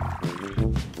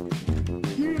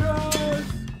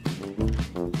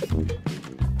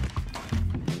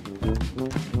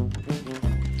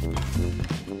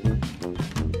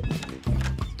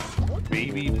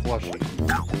 plushie.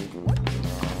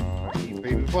 Eat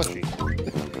baby plushie.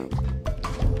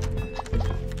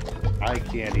 I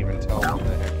can't even tell what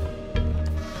the heck.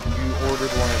 You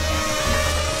ordered one of these.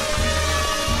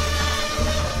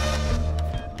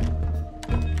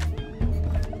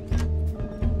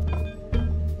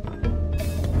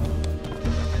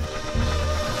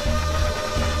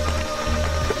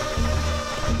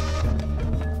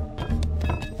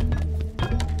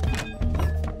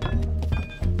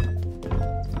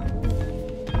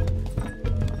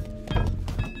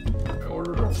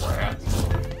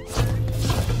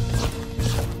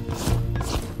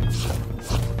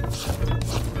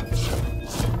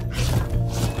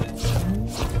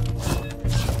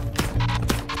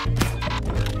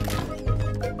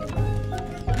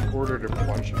 Ordered a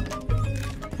plushie.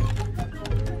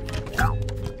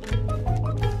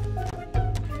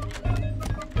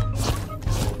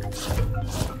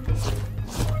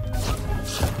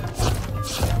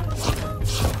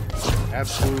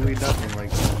 Absolutely nothing,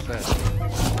 like you said.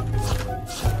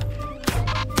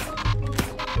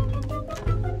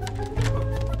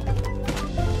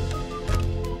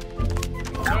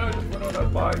 I just went on a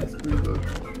buying spree, look.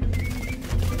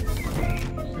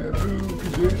 Shampoo,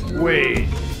 conditioner. Wait,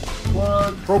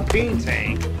 Plug. propane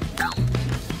tank.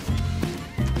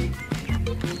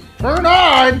 Turn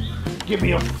on! Give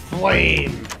me a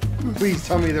flame! Please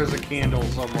tell me there's a candle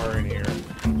somewhere in here.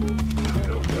 I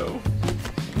don't know.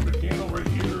 The candle right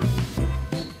here.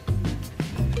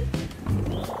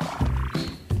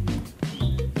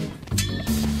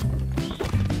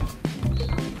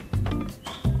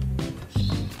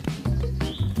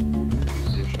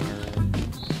 Conditioner,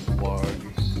 plug.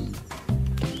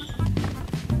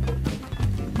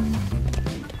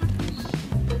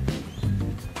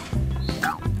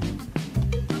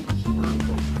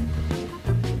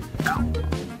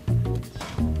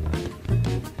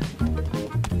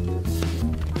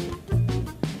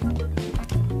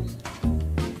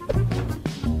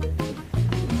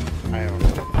 I don't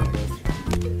know.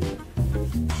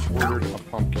 Ordered a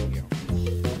pumpkin, yo.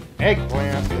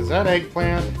 Eggplant. Is that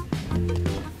eggplant?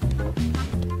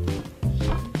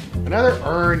 Another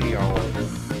urn, yo.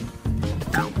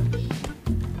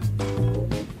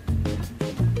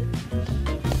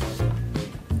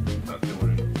 Not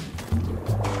doing it.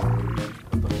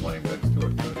 Put the flame next to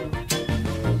it.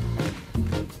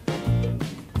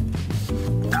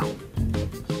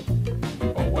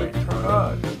 Oh wait, turn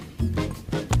on.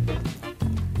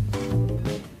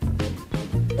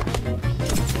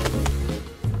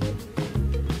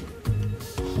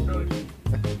 Really?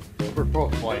 We're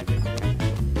both lightning.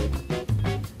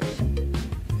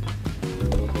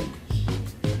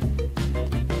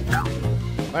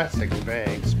 Plastic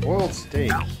bag. Spoiled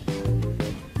steak. Alright.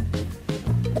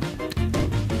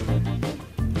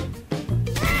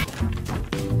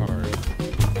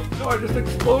 No, I just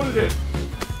exploded it.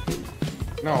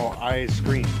 No, I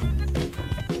screamed.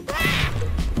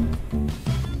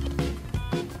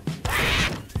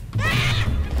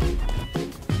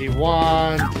 He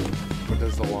wand. What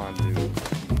does the wand do?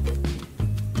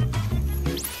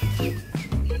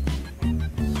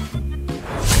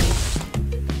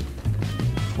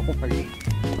 Oh my.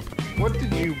 What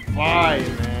did you buy,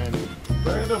 man?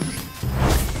 Random.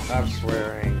 Stop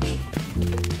swearing.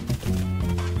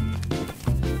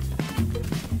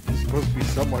 It's supposed to be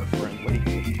somewhat friendly.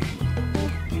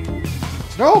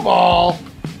 Snowball!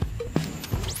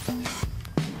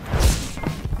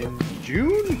 In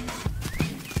June?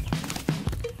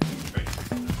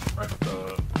 Press the.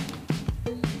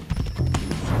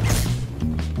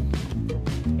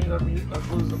 Hey, that means that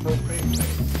was the propane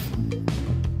tank.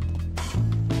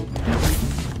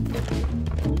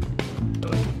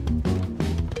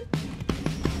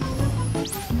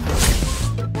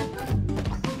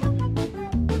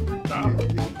 Stop.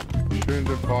 Shouldn't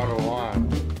have bought a wand.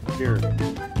 Here.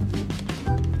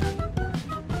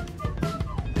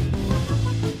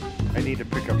 I need to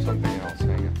pick up something else.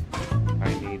 Hang on.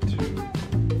 I need to.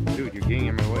 Dude, you're getting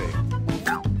in my way.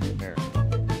 There.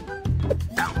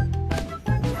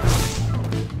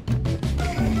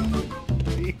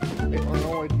 See? I don't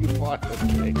know what you bought that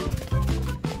thing.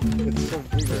 It's so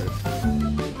vigorous.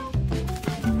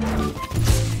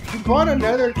 You bought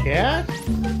another cat?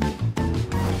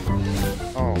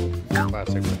 Oh,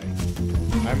 plastic bag.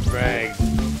 I'm bagged.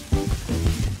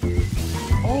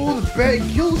 Oh, the bag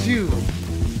kills you!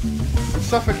 It's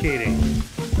suffocating.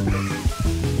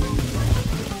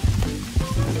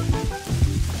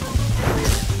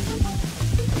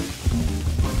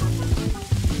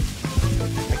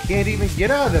 I can't even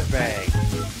get out of the bag.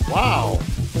 Wow.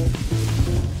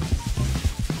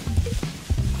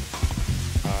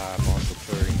 I'm also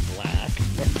turning black.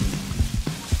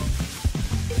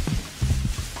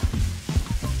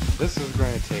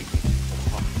 take me.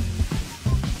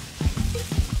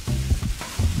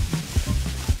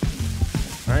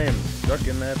 I am stuck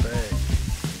in that bag.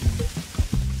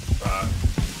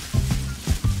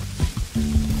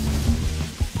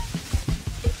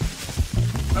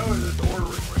 How is this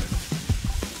ordering right?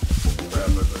 Grab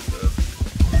it like this.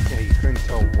 Yeah, you couldn't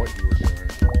tell what you were doing.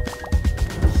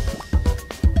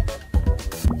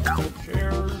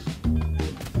 Chairs.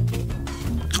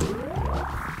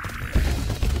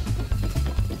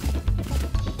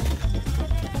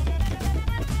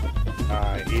 I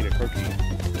ate a cookie.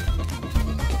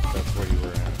 That's where you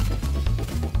were at.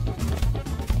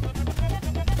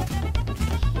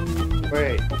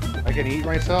 Wait, I can eat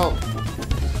myself.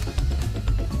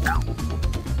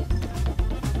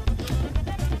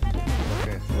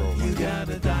 Okay, throw You away.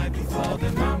 gotta die before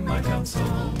the mama comes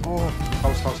home. Oh,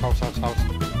 house.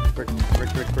 Quick.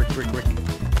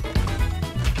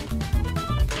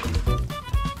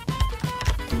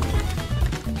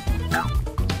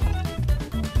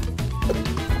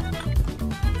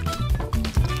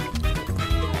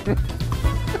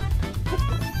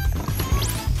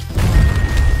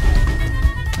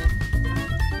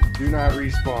 Do not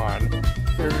respawn.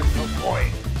 There is no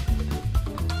point.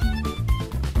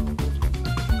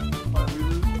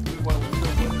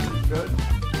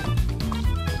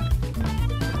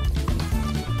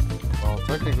 Well,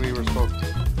 technically we're supposed to.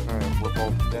 We're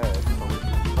both dead, so we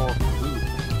can both lose.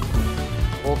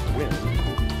 Both win.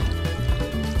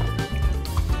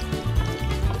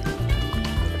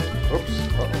 Oops.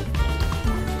 Uh-oh.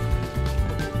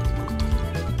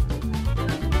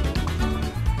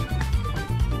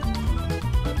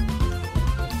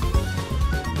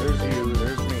 There's you,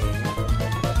 there's me.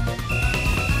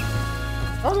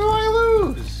 How do I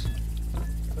lose?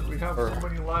 Because we have so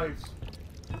many lives.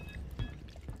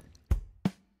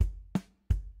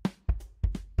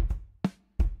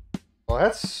 Well,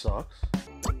 that sucks.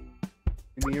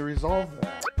 You need to resolve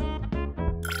that.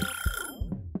 I'm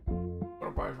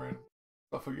gonna buy random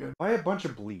stuff again. Buy a bunch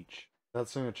of bleach.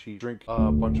 That's gonna cheat. Drink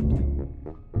a bunch of bleach.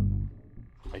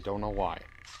 I don't know why.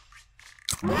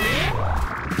 Oh,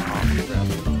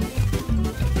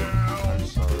 I'm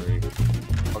sorry.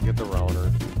 I'll get the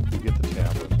router. You get the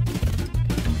tablet.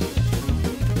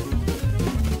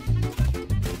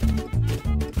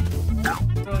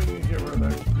 No, you can get rid of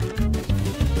that.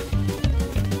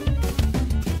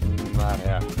 Not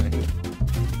happening.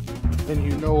 And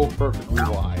you know perfectly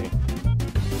why.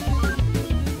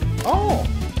 Oh!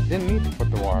 Didn't need to put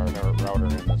the router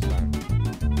in this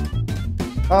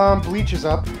time. Bleach is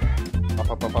up.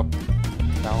 Up.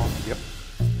 Down. Yep.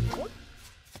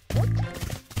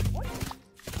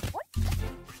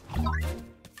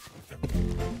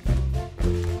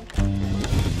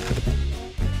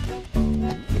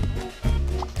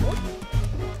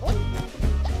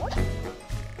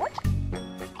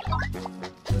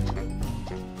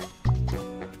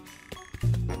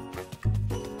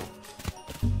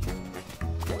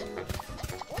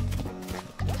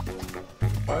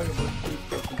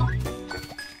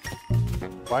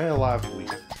 Buy a lot of bleach.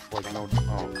 Like no.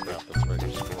 Oh crap! That's right.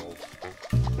 You scrolled.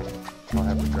 I'll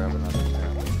have to grab another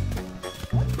tab.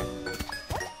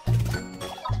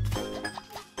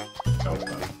 No, it's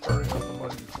not burning up the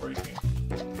money before you can.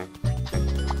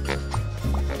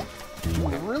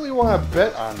 You really want to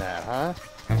bet on that, huh?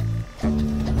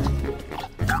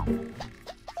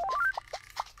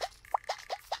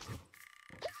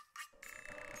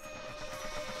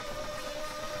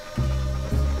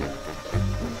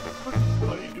 What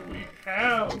money do we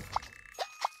have?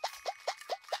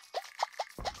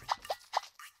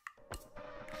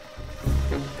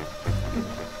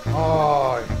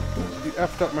 Oh, you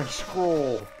effed up my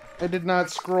scroll. I did not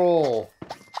scroll.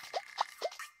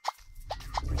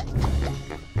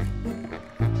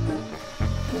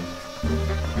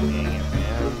 Dang it,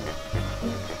 man.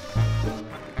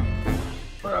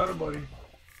 We're out of money.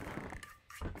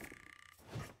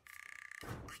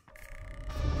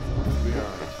 We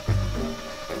are.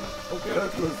 Okay,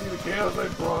 let's go see the chaos I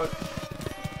brought.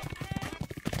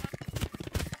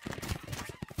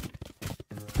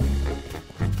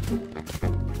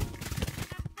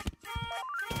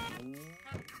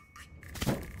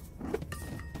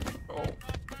 Oh.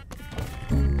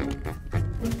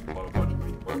 What a bunch of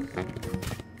people.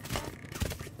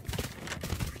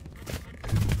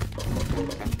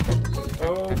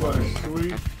 Oh my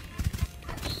sweet.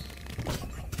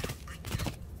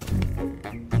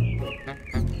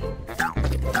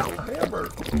 Hammer.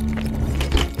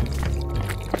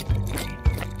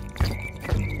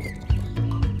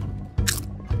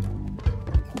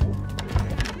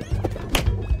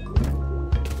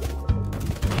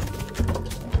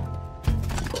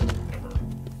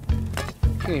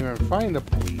 Can't even find the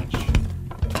bleach.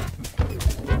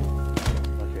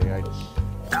 Okay, I just...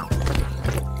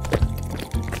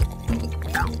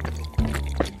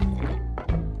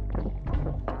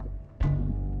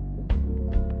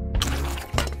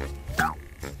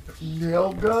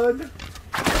 Nail gun?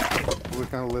 We're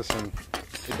gonna listen.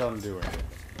 It doesn't do anything.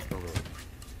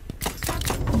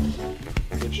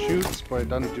 Really. It shoots, but it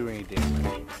doesn't do any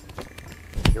damage.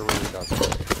 It really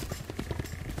doesn't.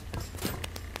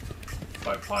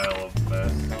 My pile of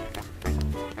mess.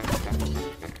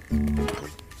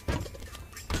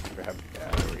 Grab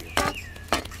battery.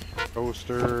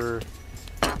 Toaster.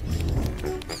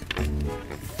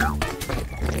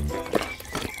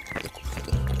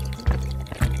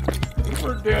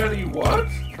 Super Daddy, what?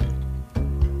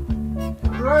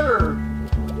 Shredder!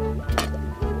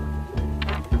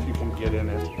 If you can get in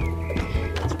it.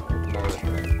 That's another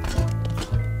thing.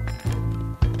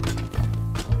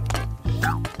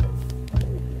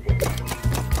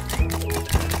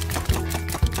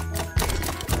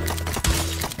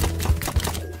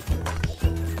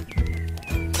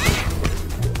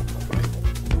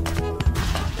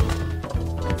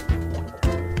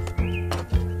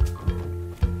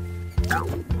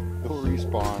 It'll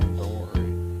respawn, don't worry.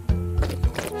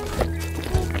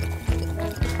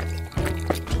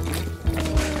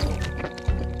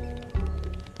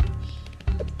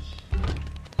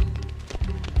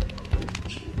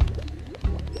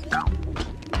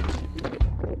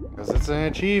 Because it's an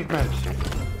achievement.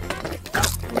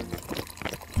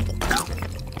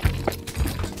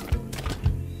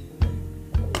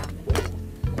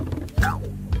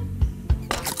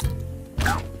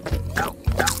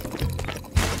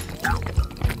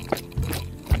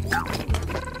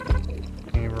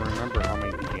 Can't even remember how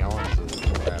many gallons of this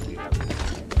crap you have.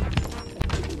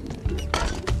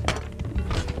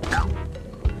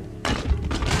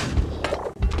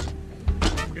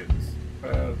 Getting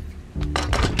spazzed.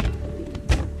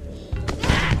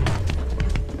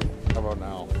 How about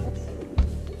now?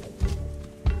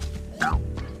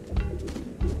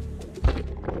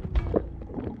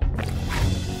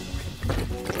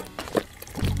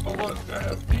 Oh look, I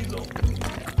have diesel.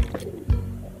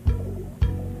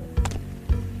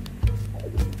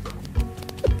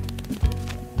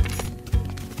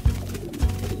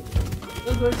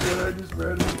 As I said, I just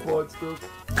randomly bought stuff.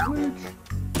 Which...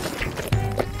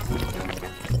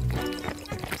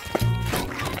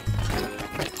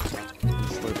 I'm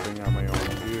slipping on my own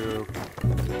view.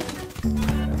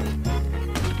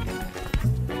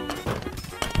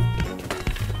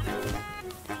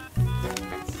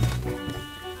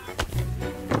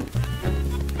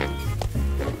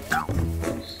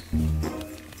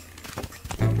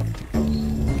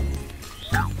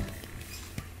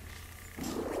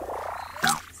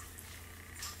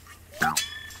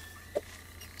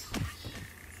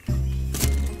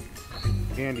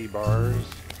 Candy bars.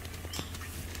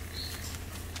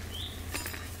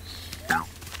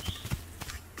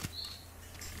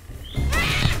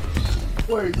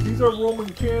 Wait, these are Roman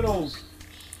candles.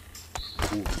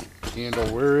 Ooh, candle.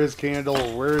 Where is candle?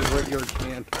 Where is regular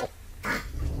candle?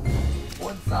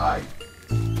 One side.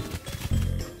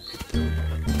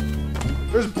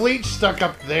 There's bleach stuck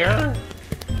up there.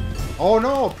 Oh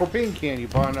no, propane can. You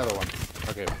bought another one.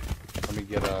 Okay, let me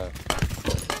get a.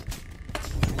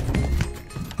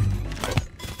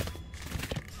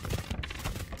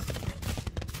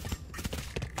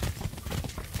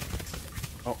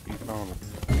 Oh, you found it.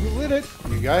 You lit it.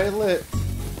 You got it lit.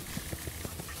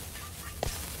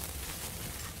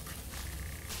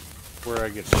 Where I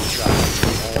get shot.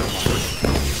 Oh my.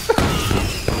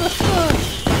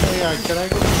 Hang on, can I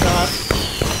get shot?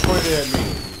 Point it at me.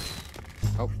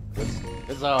 Oh,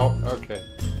 it's out. Okay.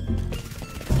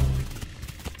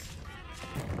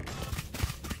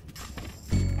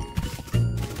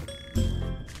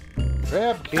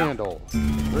 Grab candle.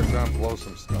 We're gonna blow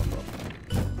some stuff up.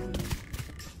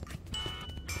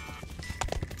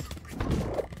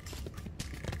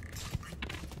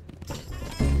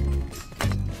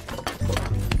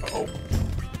 Oh.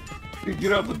 You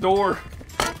get out the door.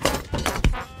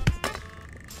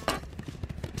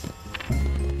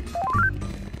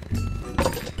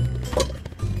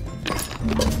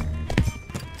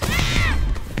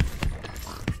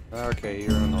 Okay,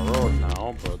 you're on the road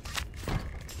now, but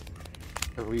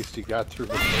at least you got through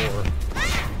the door.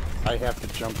 I have to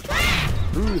jump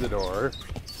through the door.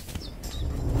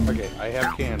 Okay, I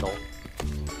have candle.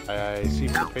 I see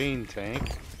propane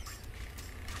tank.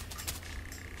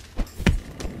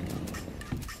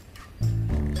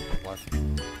 Left.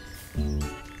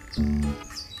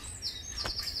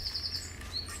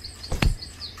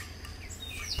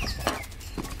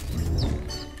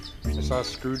 I saw a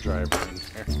screwdriver in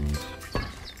there.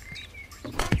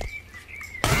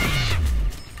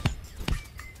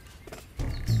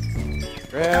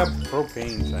 Grab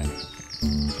propane tank.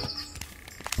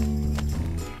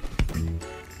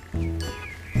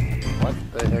 What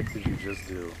the heck did you just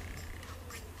do?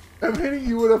 I'm hitting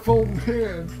you with a foam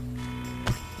pan.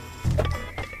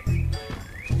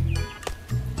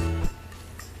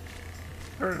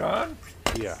 Turn it on?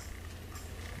 Yeah.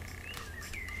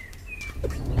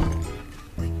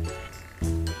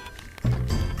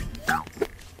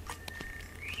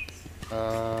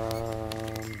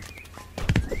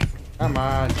 Come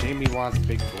on, Jamie wants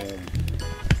big boom.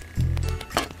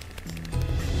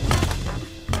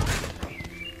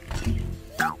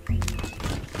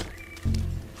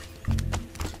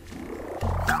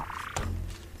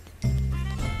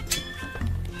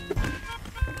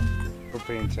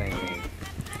 Propane tank ain't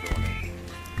doing it.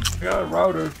 I got a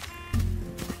router.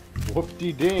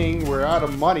 Whoop-de-ding, we're out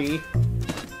of money.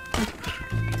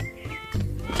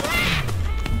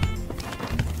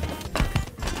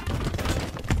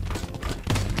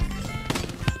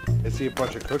 I see a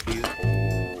bunch of cookies.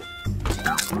 Oh.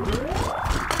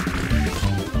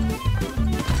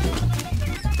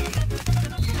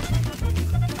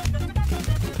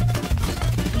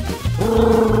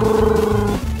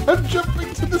 I'm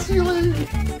jumping to the ceiling.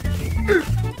 I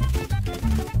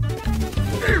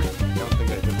don't think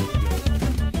I hit the ceiling.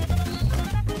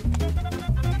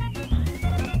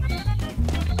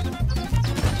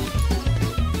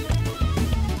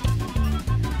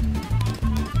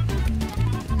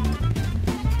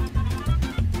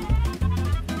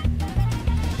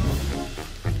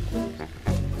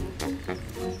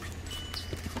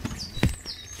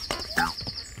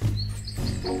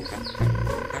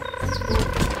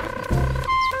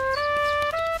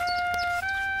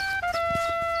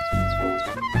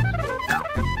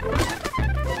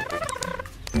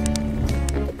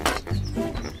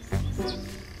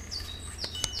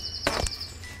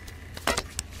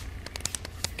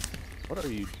 What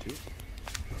are you doing?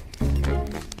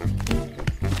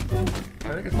 I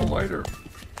think it's a lighter.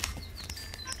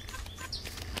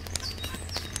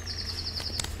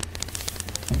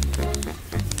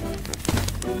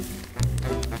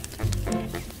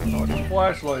 Oh, it's a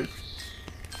flashlight.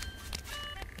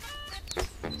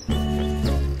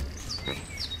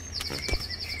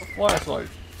 A flashlight.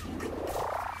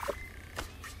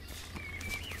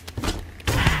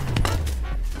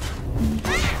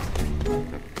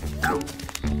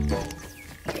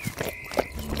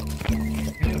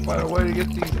 Find a way to get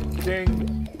these dang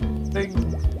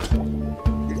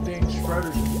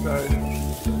shredders inside.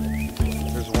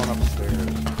 There's one upstairs.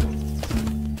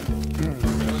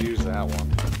 Let's use that one.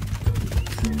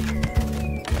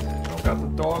 I've got the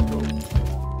dog though.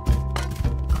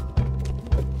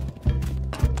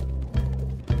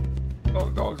 Oh,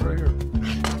 the dog's right here.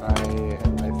 I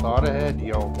thought ahead,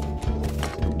 yo.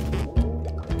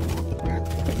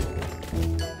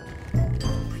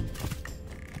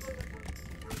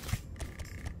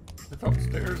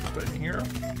 Upstairs, but in here.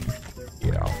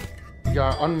 Yeah. You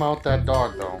gotta unmount that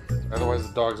dog though. Otherwise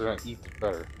the dogs are gonna eat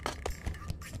better.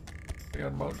 I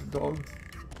unmount the dog.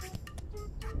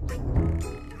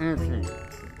 Mm-hmm.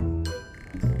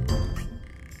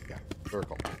 Yeah,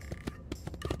 circle.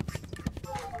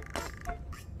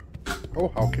 Oh,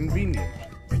 how convenient.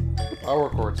 The power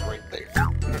cord's right there.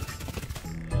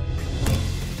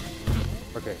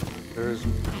 Okay, there's...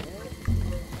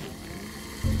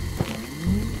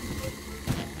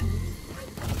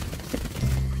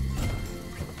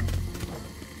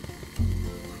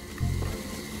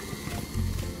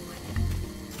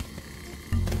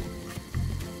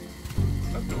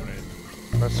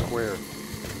 Press square.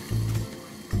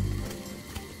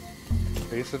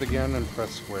 Face it again and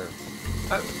press square.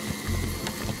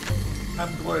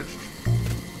 I'm glitched.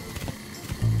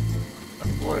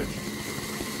 I'm glitched.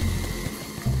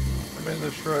 I'm in the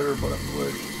shredder, but I'm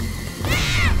glitched.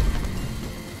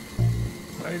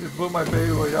 I need to put my baby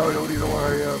away. Now I don't even know where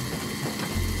I am.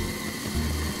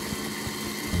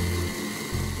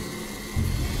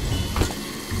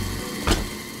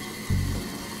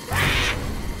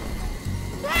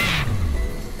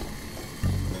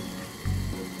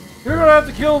 You're gonna have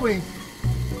to kill me.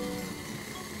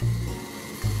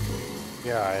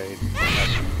 Yeah, I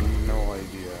have no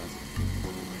idea.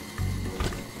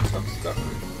 I'm stuck.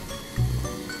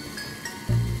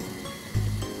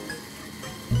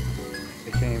 I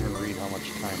can't even read how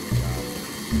much time we got.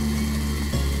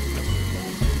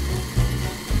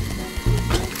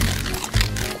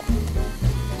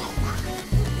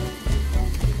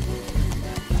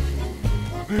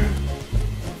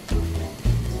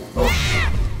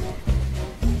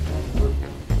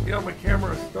 Yeah, my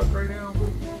camera is stuck right now.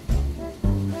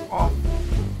 Off.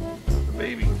 The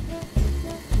baby.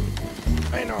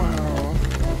 I know how.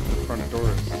 Front door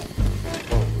is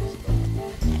closed.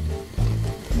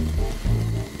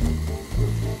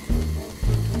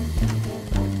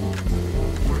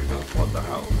 We're gonna flood the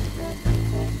house.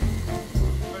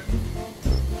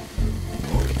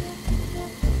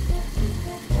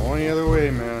 Only other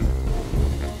way, man.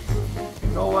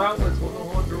 No outlets will no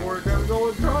longer work. I'm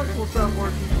going drive will stop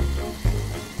working.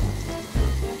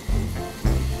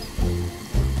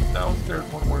 Downstairs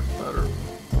one works better.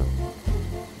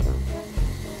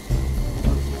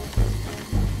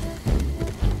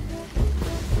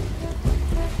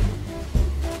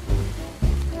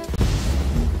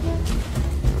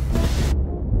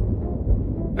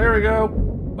 There we go.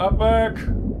 I'm back.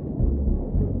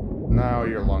 Now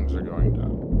your lungs are going down.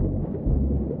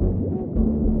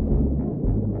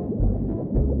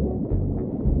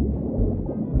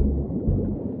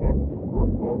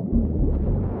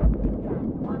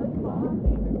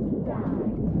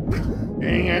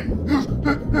 Dang it.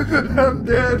 I'm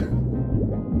dead.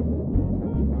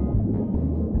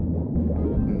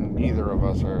 Neither of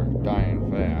us are dying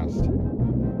fast.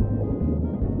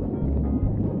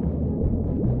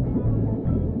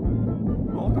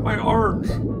 Look at my arms.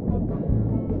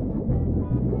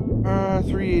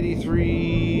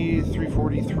 383,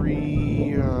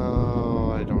 343.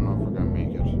 I don't know if we're gonna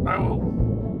make it. I will.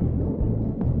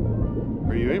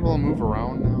 Are you able to move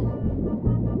around now?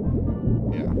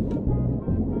 Yeah.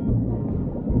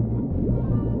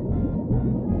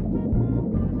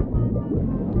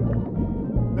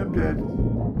 I'm dead.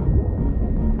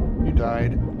 You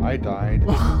died. I died.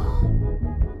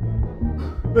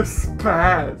 The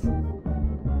spaz.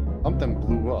 Something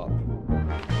blew up.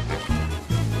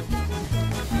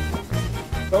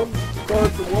 Some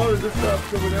caused the water to stop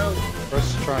coming out.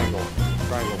 Press triangle.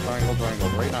 Triangle, triangle, triangle.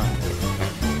 Right now.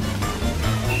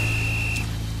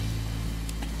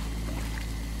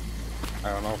 I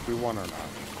don't know if we won or not.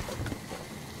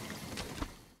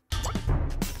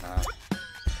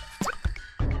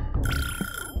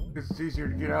 It's easier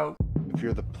to get out. If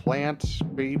you're the plant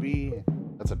baby,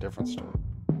 that's a different story.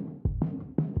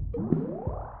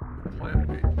 Plan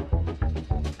B.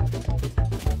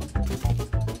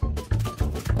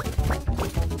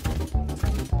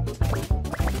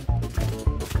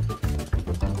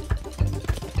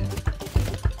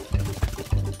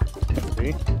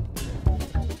 See?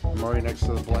 I'm already next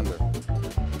to the blender.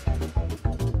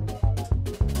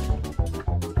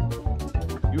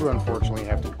 You unfortunately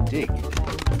have to dig.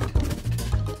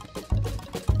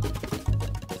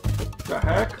 The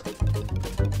heck?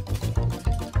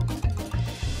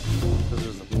 This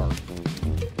is the part.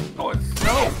 Oh, it's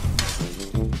snow.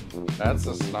 That's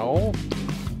the snow?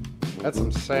 That's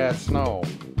some sad snow.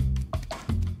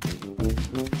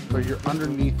 So you're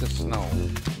underneath the snow.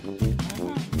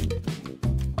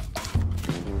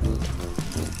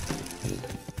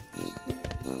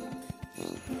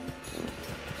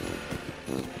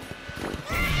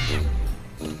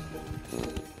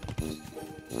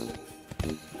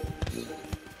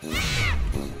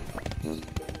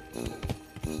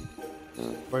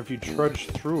 But if you trudge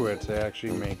through it, it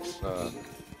actually makes a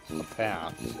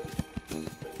path.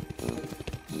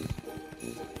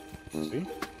 See?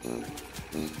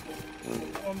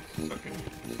 I'm fucking...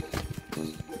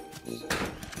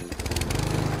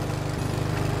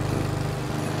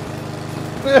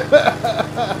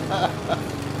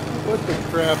 What the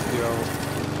crap, yo?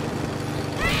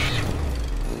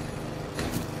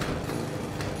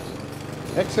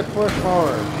 Exit push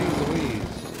hard. Jeez Louise.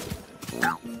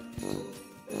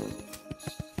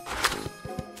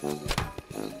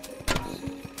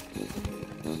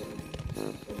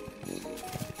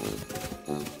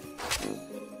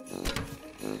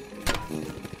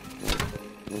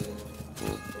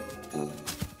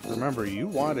 Remember, you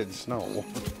wanted snow.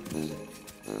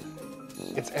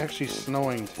 It's actually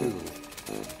snowing too.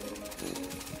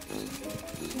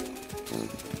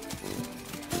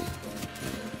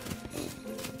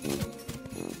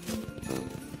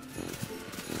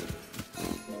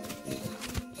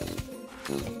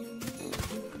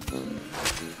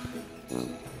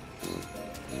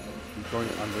 I'm going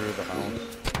under the house.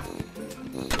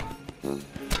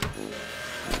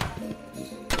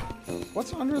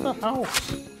 What's under the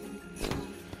house?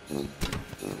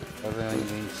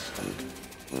 Everything needs stuff.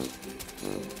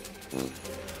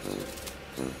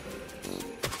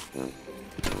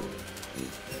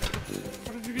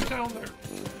 How did you get down there?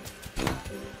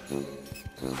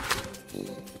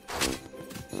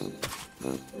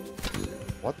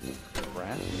 What the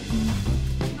crap?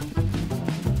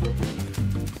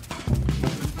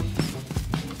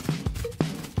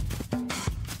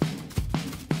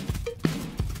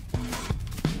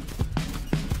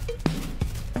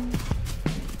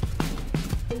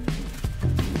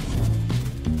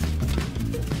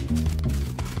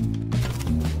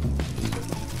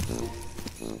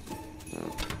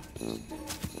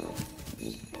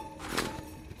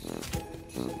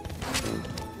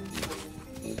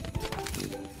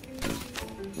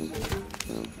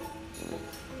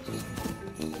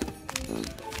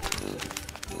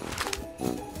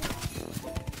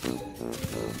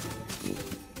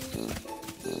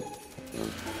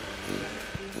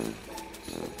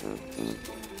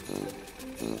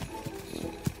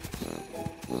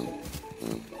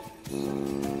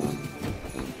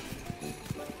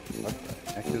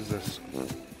 this.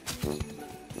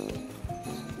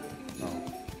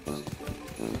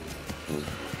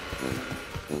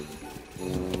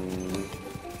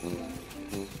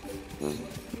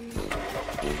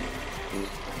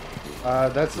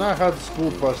 That's not how the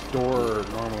school bus door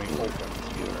normally opens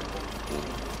either.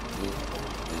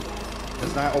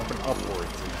 It's not open upwards.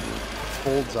 It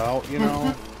folds out, you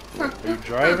know? Are you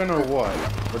driving or what?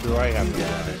 Or do I have to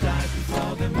drive?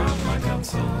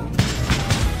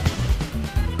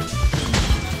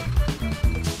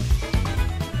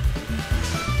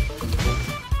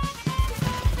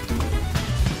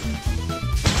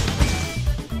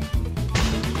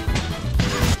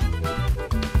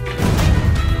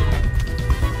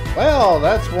 Well,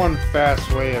 that's one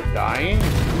fast way of dying.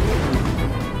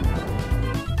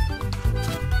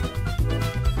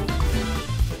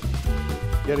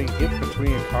 Getting hit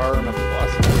between a car and a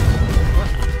bus.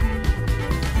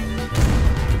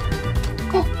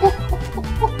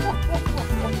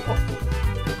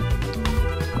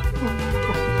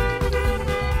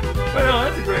 Well,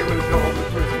 that's a great way to go over the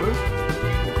first move.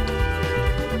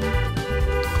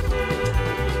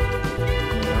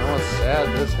 You know, it's sad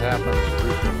this happens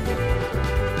frequently.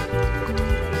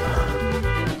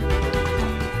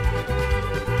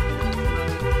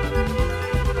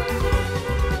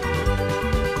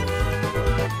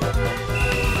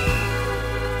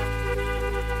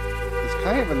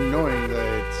 Kind of annoying that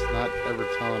it's not ever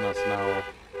telling us now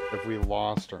if we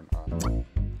lost or not.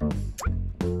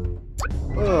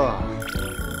 Ugh.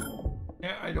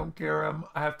 Yeah, I don't care.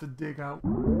 I have to dig out.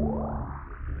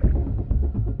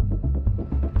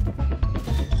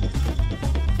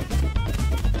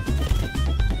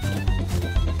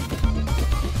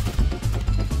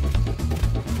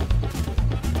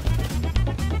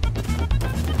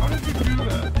 How did you do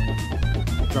that?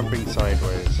 Jumping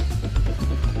sideways.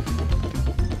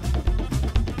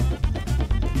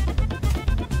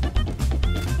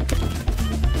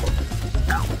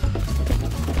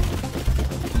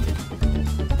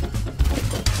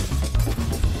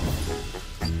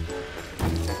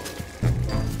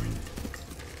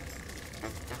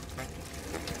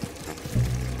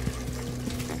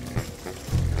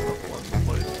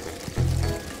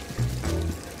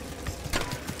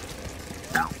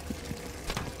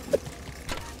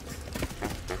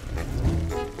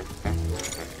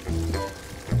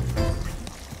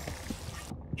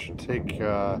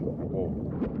 Whoa.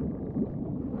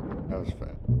 That was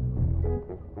fast.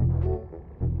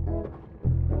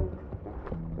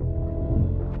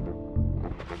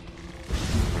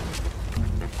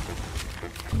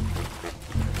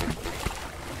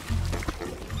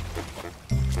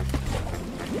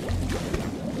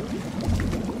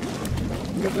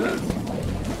 Look at this.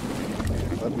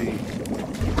 Let me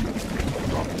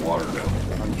Drop the water down.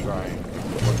 I'm trying.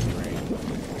 What's the rain?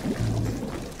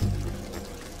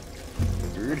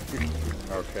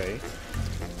 Okay.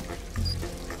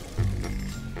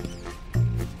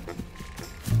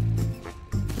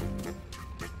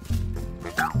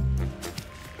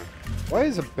 Why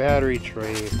is a battery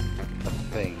tray a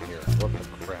thing here? What the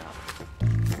crap?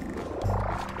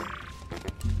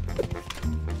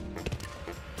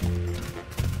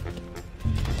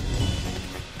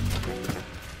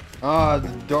 Ah, the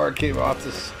door came off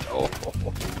the stove.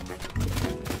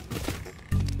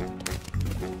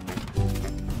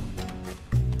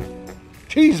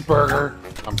 Cheeseburger!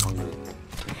 I'm hungry.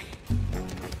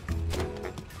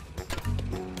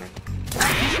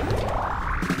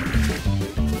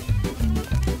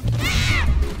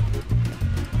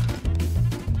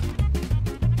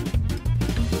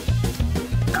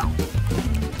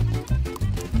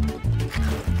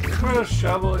 Try to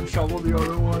shovel and shovel the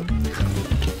other one.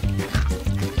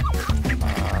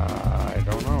 I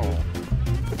don't know.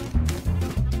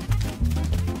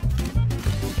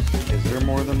 Is there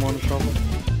more than one shovel?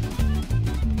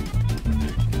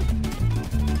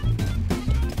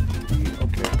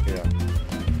 Okay, yeah.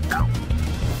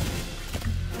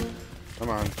 Come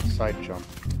on, side jump.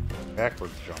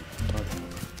 Backwards jump. Okay.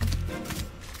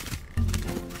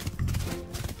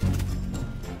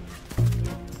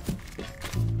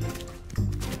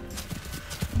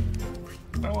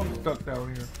 That one's stuck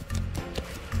down here.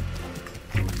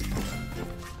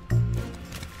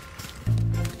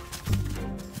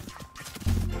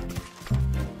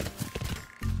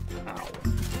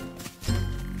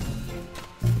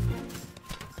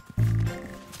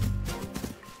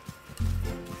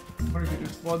 What if you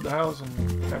just flood the house and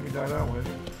have me die that way?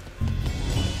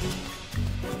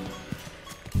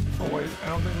 Oh wait, I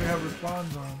don't think we have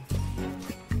respawns on.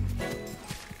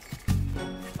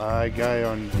 Guy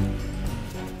on...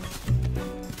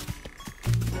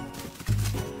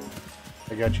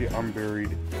 I got you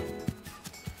unburied.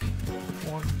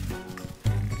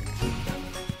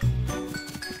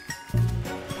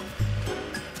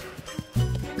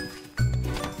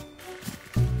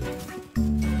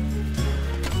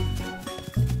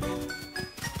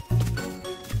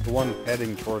 the one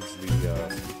heading towards the,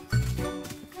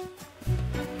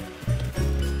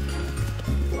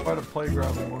 Quite a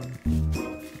playground one.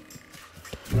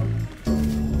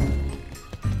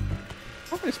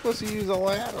 How am I supposed to use a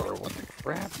ladder? What the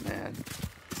crap, man?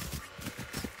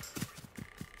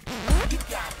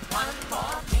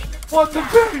 What the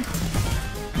thing?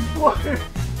 What?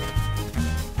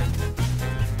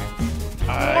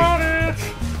 Got it!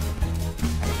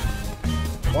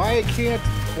 Why I can't?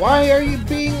 Why are you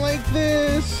being like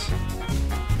this?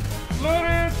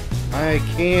 Let it! I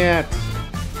can't.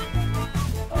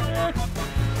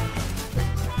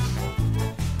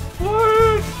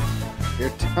 What?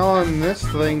 You're telling this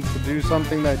thing to do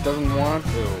something that it doesn't want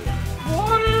to.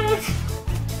 What?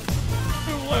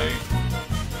 Too late.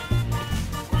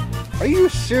 Are you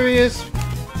serious?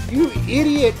 You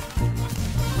idiot!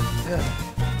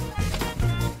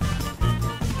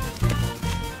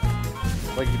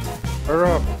 Like, hurry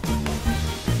up.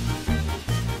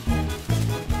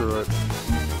 Screw it.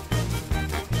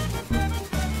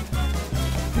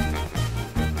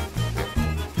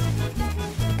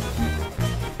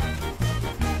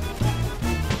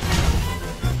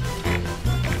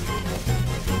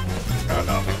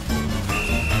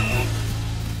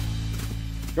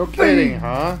 No kidding,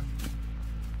 huh?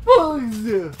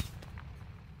 Bugs!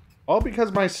 All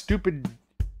because my stupid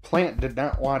plant did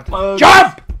not want to Bugs.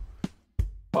 jump!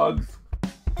 Bugs.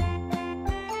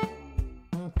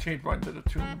 I'll change mine to the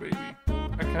Toon Baby.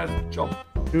 I can't jump.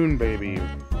 Toon baby.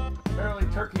 Apparently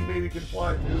Turkey Baby can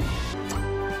fly too.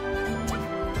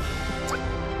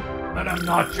 And I'm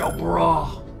not your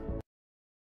bra.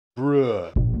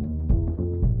 Bruh.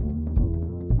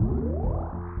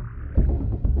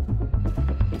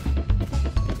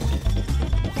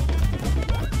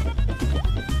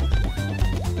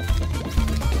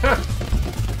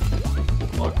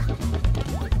 Look.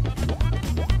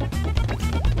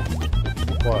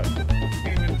 What?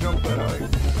 Can't even jump that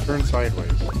high. Turn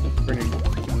sideways. Turning.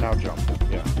 Now jump.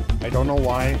 Yeah. I don't know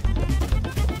why.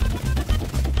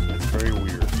 It's very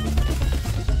weird.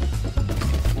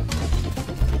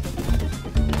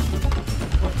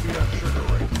 Must be that sugar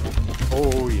right.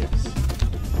 Oh, yes.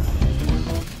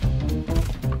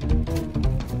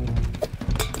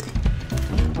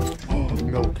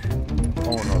 Milk.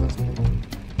 Oh, no, that's milk.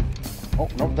 Oh,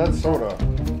 no, that's soda.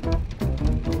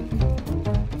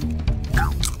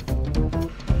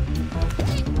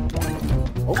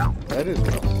 Oh, that is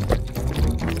milk.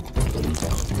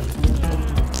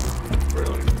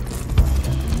 Really.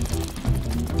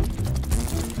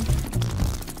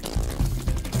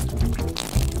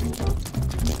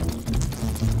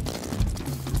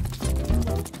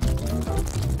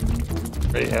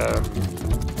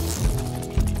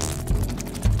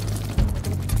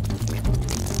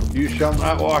 You shall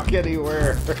not walk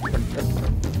anywhere.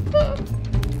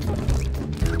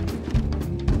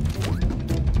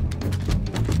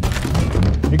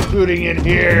 Including in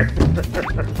here.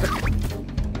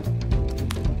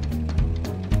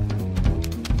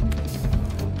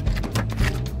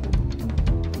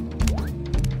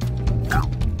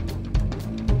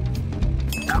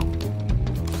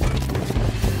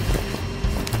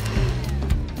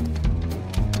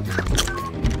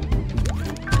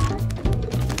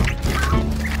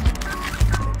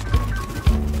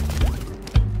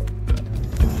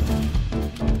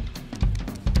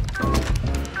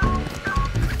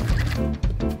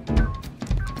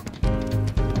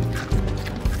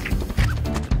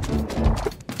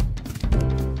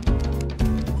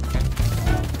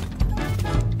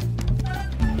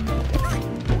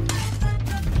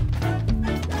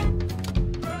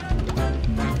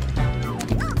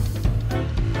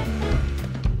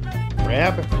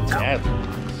 Grab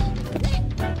Tadlers.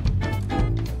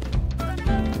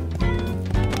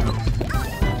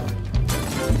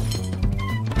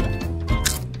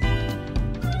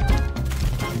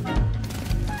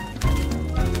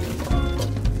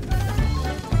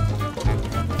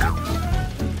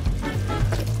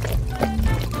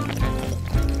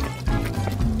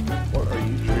 What are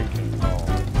you drinking? Oh.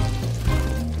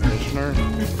 Conditioner?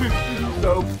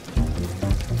 Nope.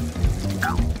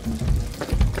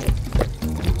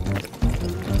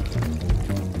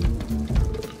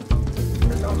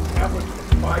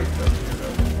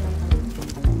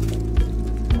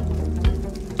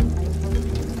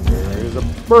 There's a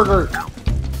burger.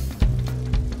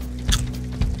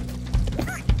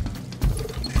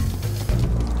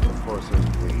 Of course, there's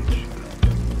bleach.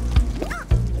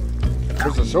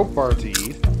 There's a soap bar to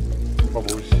eat.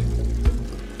 Bubbles.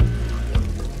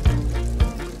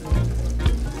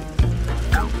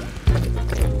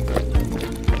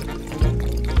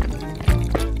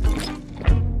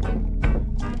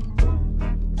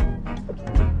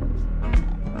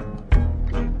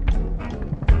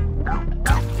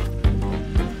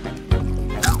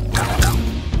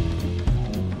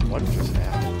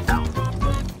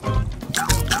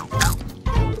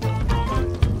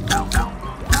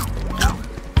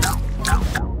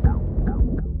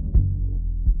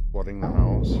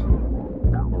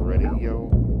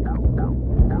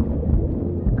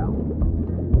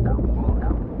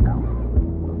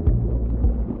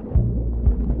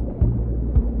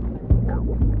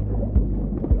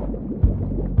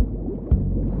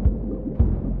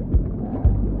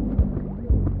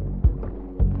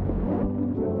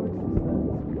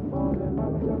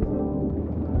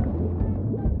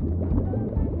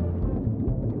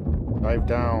 Dive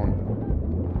down.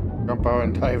 Jump out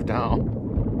and dive down.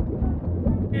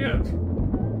 Can't.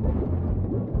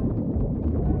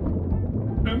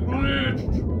 I'm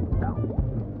glitched.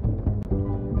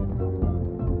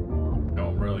 No,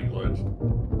 I'm really glitched.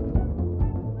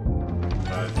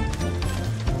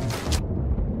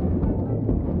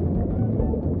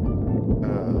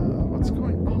 What's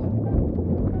going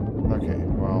on? Okay,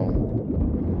 well.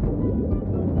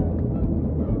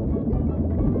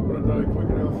 I'm gonna die quick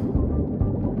enough.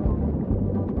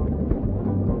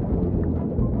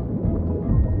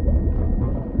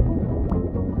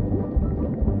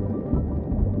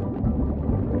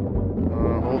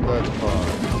 Hold that spot.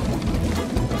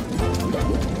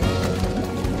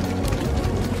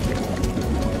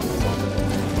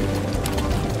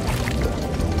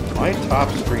 My top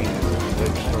screen is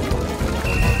glitched over.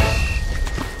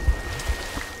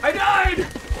 I died!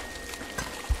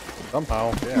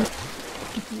 Somehow, yeah.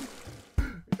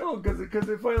 No, because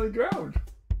it finally drowned.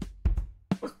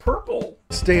 It was purple.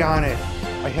 Stay on it.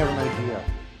 I have an idea.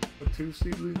 The two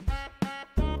seedlings.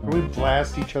 Can we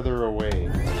blast each other away?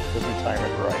 Doesn't time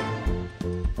it right.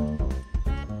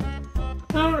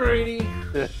 Alrighty.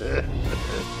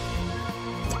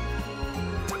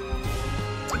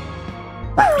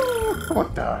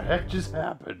 What the heck just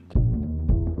happened?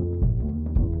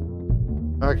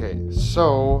 Okay,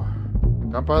 so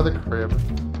jump out of the crib.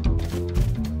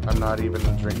 I'm not even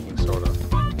drinking soda.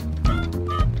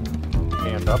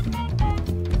 Hand up.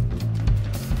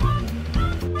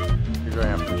 You're gonna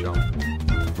have to jump.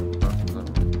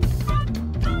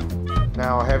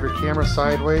 Now have your camera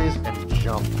sideways and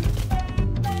jump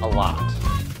a lot.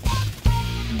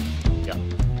 Yeah.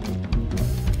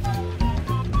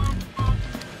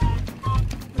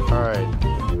 Alright.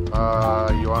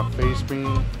 You want to face me?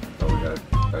 Oh, we got to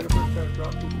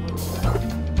drop this little.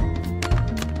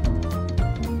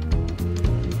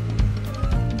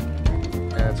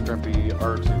 And it's going to be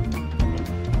R2.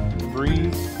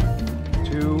 3,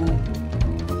 2,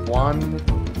 1.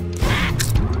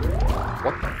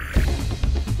 What the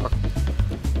fuck?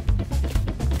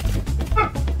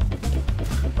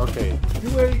 Okay. You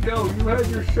ain't, no, you had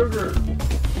your sugar.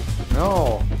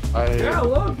 No. Yeah,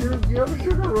 look, you have a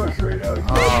sugar rush right now.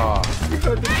 You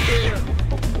got the can.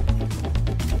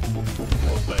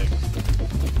 Oh, thanks.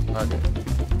 Okay.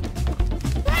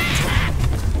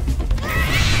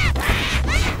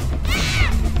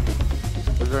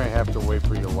 We're going to have to wait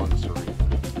for your lungs to refill.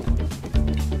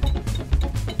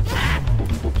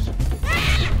 Oops.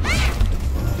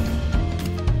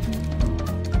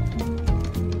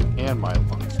 And my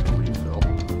lungs to refill.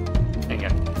 Hang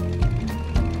it.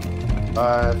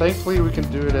 Thankfully we can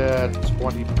do it at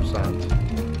 20%.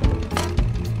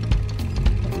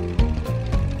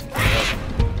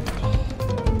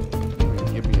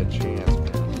 Give me a chance,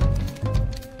 man.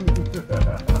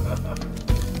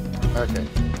 Okay.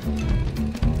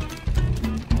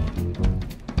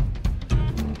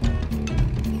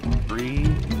 Three,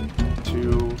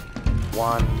 2,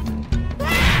 1.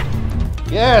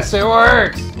 Yes, it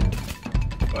works!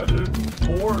 I did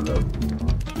 4 of them.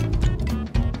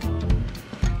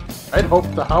 I'd hope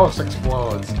the house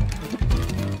explodes.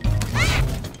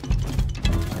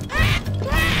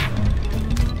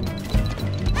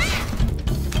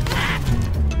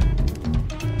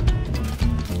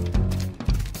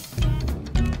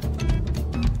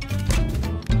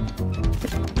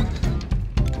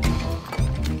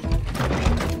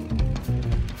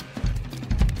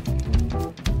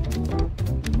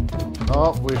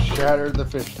 Oh, we shattered the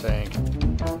fish tank.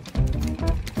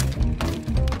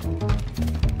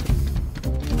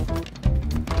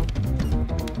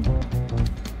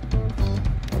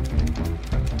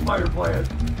 Fire plant.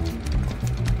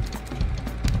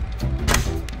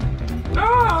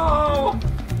 No!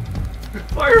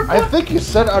 Fire plant. I think you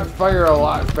set on fire a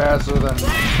lot faster than...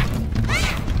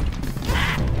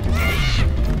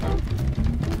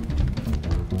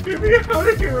 Get me out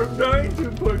of here, I'm dying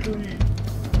too quickly.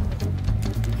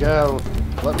 You gotta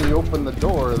let me open the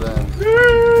door then.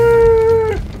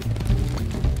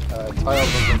 Tile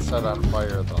doesn't set on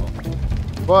fire though.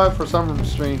 But for some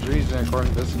strange reason,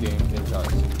 according to this game, it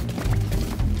does.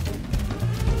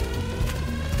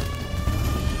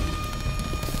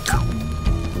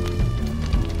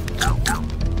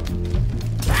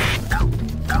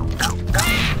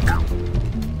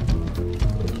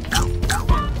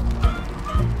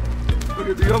 Look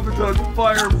at the oven's on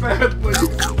fire badly.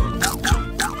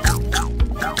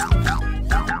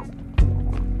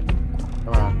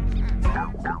 Come on.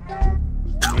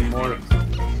 Need more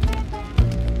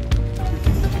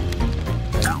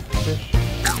fish.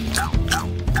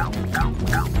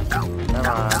 Come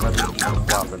on, let's just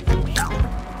flop it.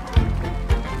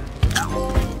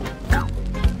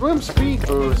 Some speed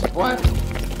boost. What?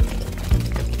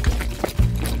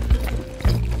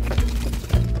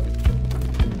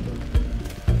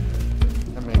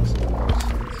 That makes no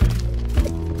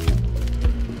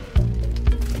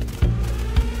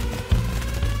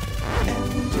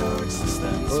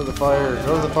sense. Go to the fire.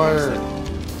 Go to the fire.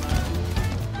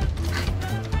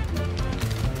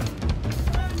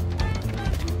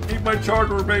 Eat my charred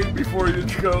remains before you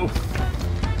go.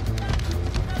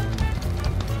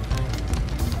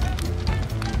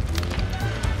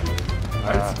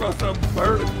 I smell something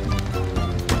burning.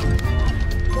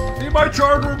 Eat my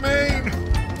charred remain!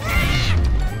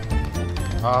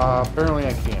 Apparently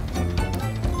I can't.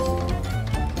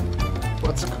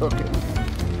 What's cooking?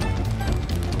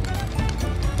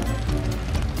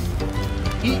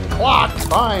 Eat clock!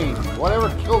 Fine! Whatever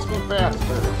kills me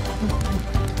faster.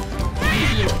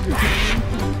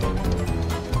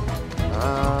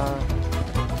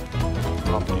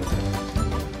 Lumpy.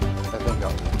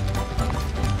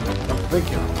 I'm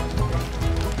thinking.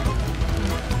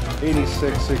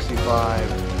 86, 65,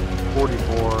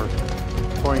 44,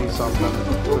 20 something.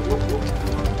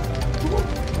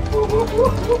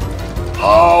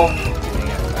 Oh,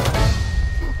 man.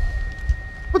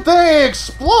 But they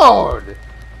explode!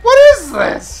 What is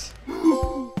this?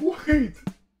 Wait!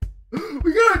 We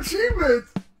got achievement!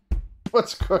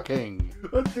 What's cooking?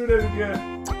 Let's do that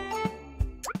again.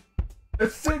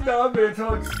 It's sitting on me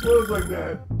until it explodes like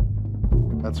that.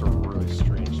 That's a really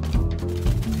strange thing.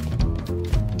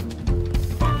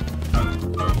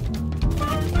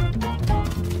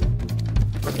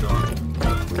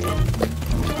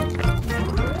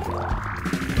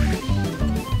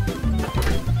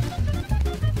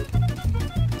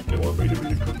 They want me to be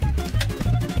a cookie.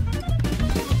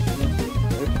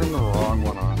 They turned the wrong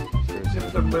one on. Seriously.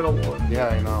 It's the middle one. Yeah,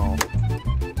 I know.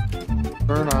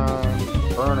 Turn on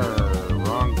burner.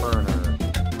 Wrong burner.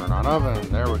 Turn on oven.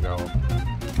 There we go.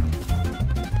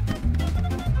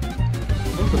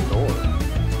 Where's the door?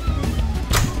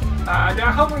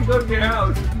 Now how am I gonna get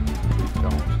out?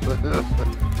 Don't.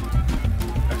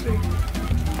 Actually.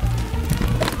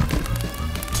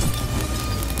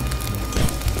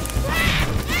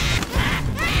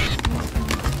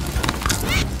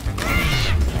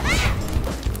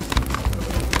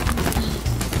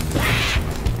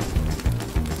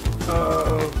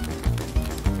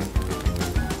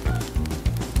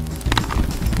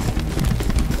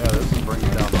 Yeah, this is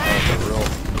bringing down the house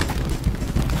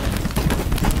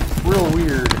real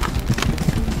weird.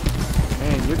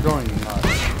 Man, you're going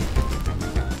nuts.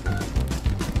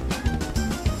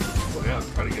 Well, yeah, I'm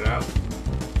trying to get out.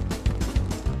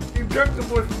 The objective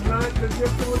was not, the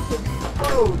objective was to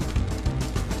explode.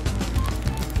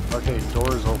 Okay,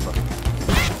 door's open.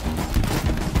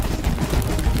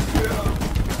 Yeah.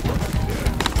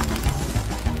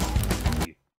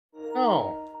 No.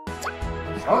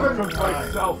 Oven of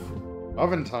myself.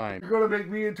 Oven time. You're gonna make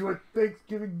me into a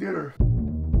Thanksgiving dinner.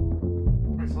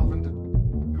 Myself into.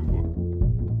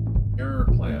 Air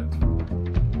plant.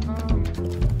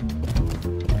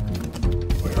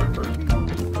 Fire turkey.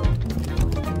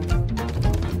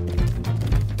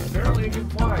 Apparently it can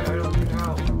fly. I don't get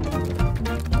how.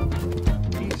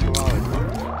 Easy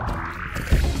lollipop.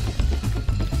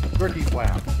 Turkey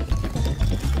flap.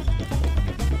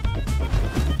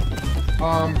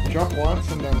 Jump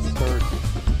once and then start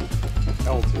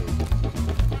L2.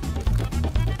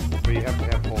 But you have to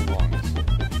have full lungs.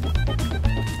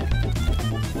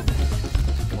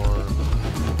 Or...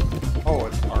 Oh,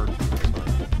 it's R2.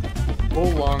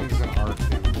 Full lungs and R2.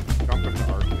 Jump into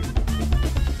R2.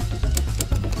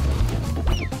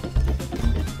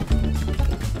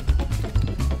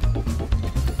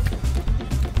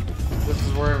 This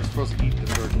is where I'm supposed to eat the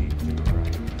turkey too,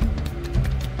 right?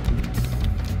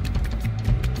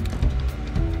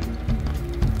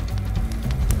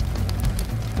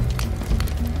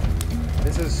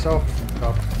 This is so fucked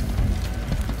up.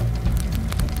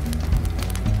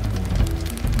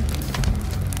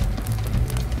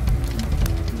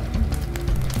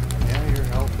 Yeah, your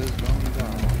health is going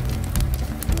down.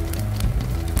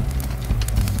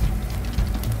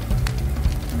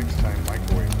 Next time,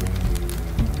 microwave.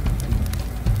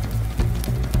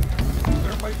 Is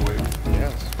there a microwave?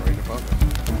 Yes, right above it.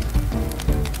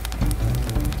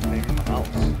 Name in the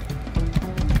house.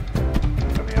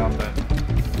 Let me out then.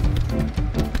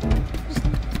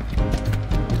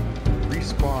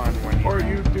 Respawn when you Or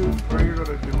you do, or you're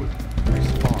gonna do it.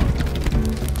 respawn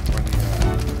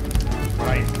when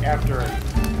I after I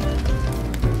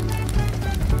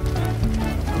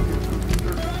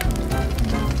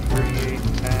 38,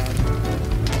 10,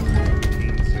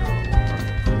 18, 0.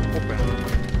 Open.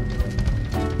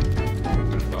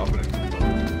 Just open it.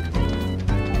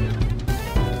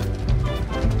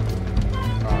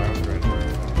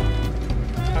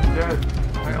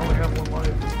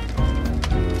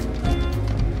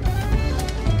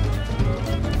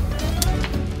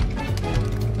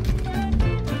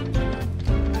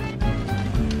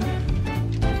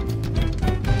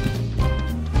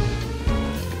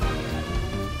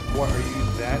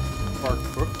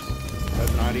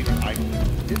 not even.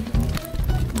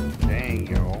 Dang,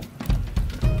 yo.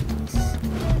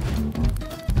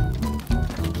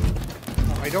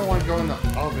 Oh, I don't want to go in the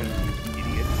oven, you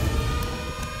idiot.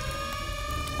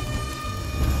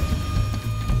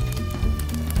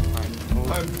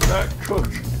 I'm not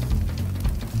cooked.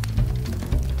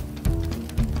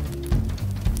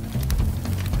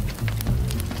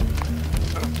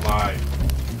 I'm fly.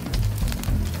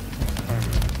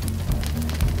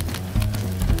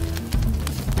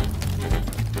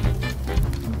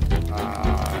 I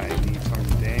need some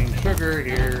dang sugar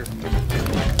here.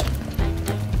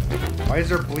 Why is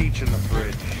there bleach in the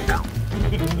fridge?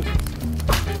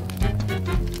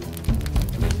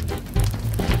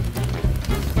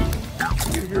 I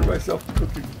can hear myself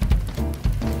cooking.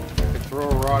 I could throw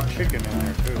a raw chicken in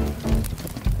there too.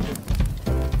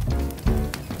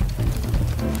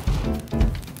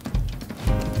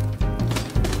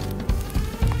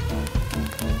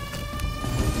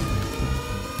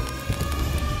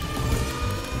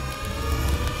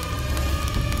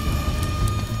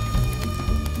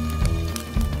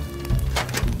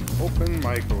 Open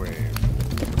microwave.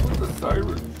 What's the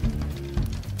siren?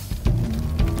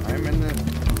 I'm in the...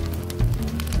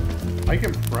 I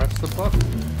can press the button.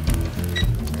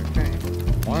 Okay.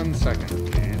 1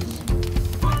 second, please.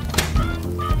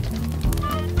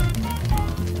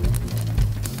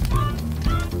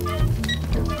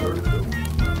 Get started though.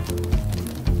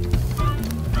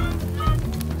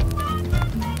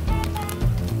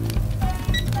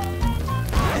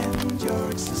 And your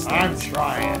existence I'm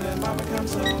trying. before the mama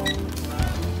comes home.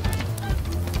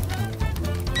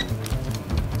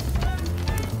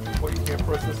 Well, you can't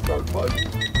press the start button.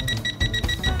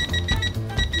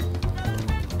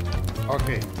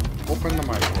 Okay. Open the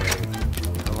microwave.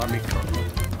 And let me cook.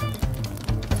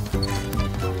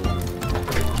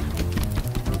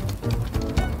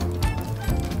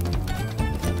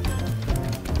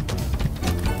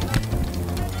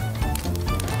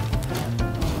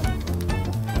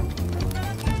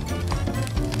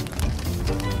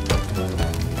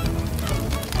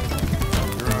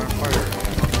 You're on fire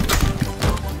again.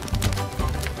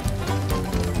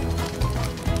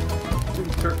 Two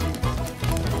turkeys.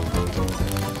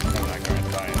 I'm not gonna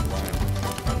die in line.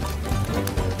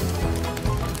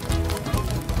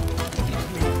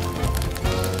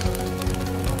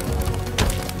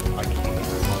 I can't.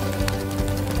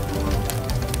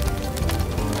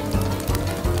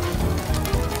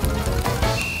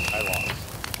 I lost.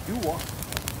 You won.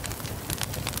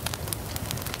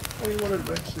 Anyone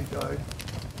eventually died.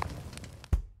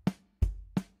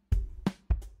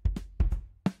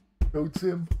 Goat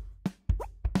Sim.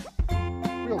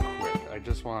 Real quick, I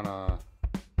just wanna...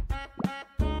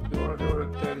 You wanna go to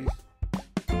Daddy's?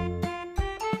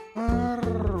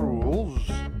 rules.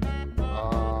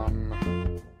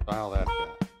 Dial that back.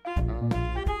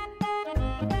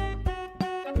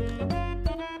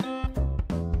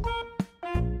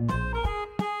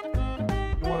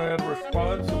 You wanna add a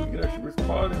response so we can actually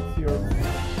respond and see our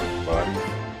bodies?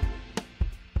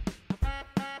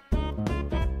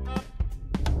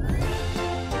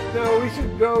 No, we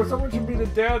should go. Someone should be the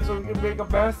dad so we can make a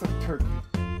massive turkey.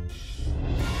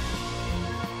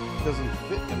 Doesn't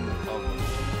fit in the oven.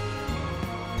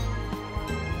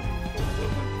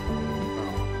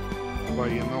 Oh. But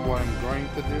you know what I'm going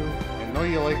to do? I know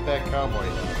you like that cowboy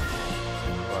hat,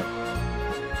 but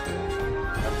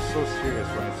I'm so serious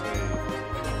when I say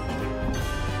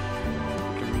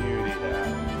community hat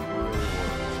really works.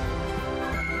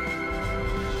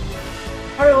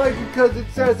 I like it because it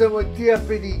says I'm a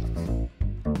deputy.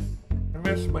 I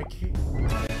missed my key.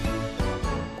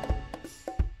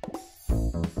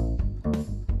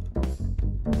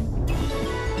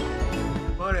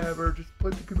 Whatever, just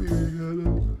put the community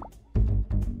on.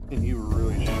 And you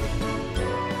really should.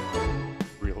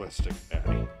 Realistic,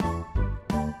 Daddy.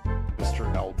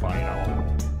 Mr. Albino.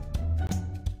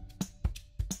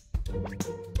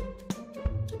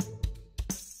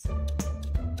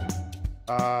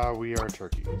 We are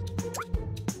turkeys.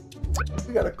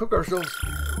 We gotta cook ourselves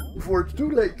before it's too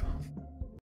late.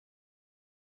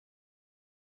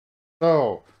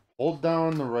 So, hold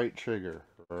down the right trigger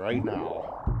right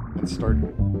now and start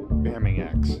spamming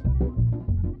X.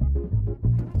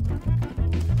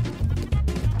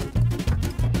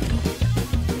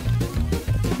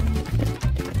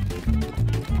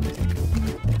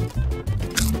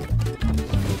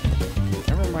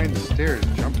 Never mind the stairs,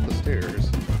 jump the stairs.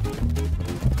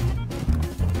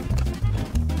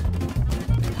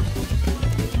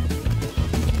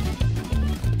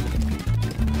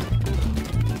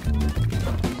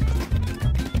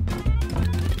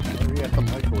 Hurry at the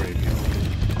microwave, you know.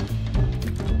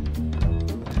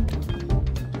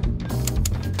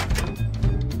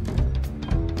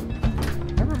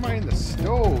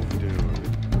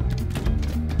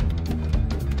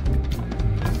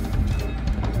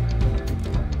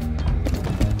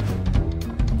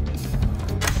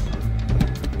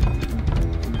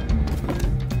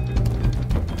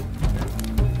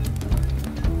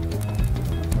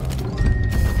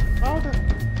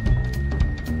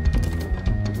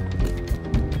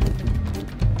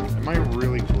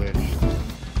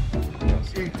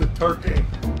 Turkey.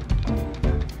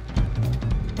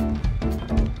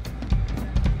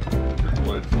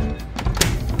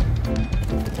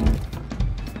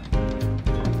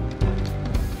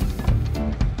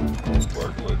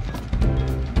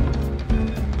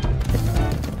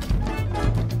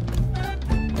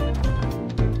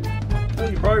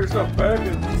 You brought yourself back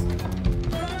and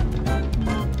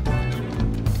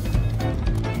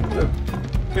the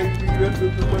baby you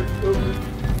ended the like over.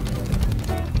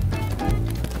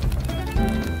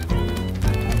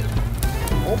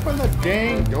 Open the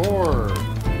dang door.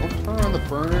 Don't turn on the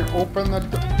burner. Open the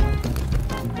door.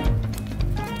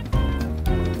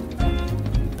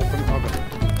 Open oven.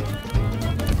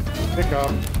 Pick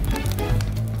up.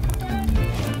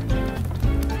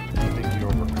 I think you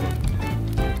overcooked.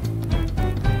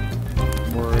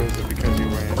 Or is it because you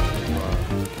ran too far?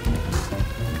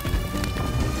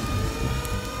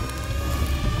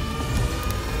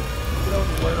 You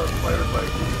don't light up fire by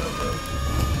heating up though.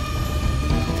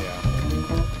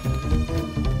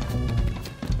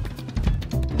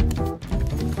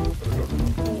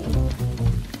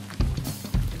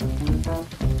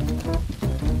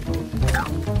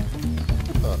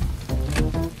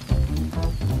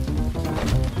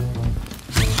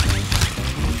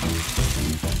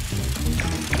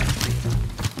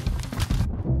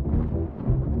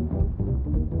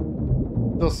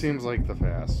 Still seems like the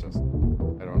fastest.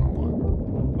 I don't know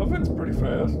why. Oven's pretty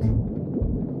fast.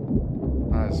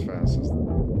 Not as fast as.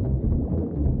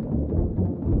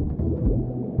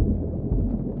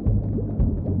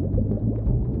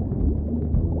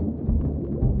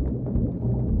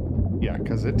 Yeah,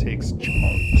 because it takes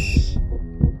chunks.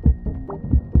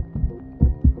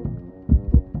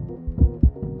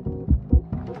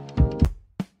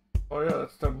 Oh yeah,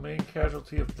 that's the main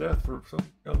casualty of death for some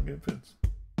young infants.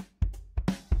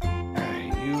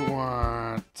 You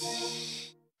want...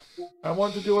 I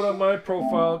want to do it on my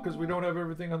profile because we don't have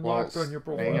everything unlocked on your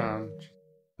profile. Hang on.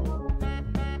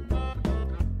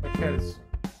 My cat is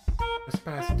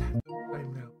past time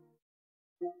now.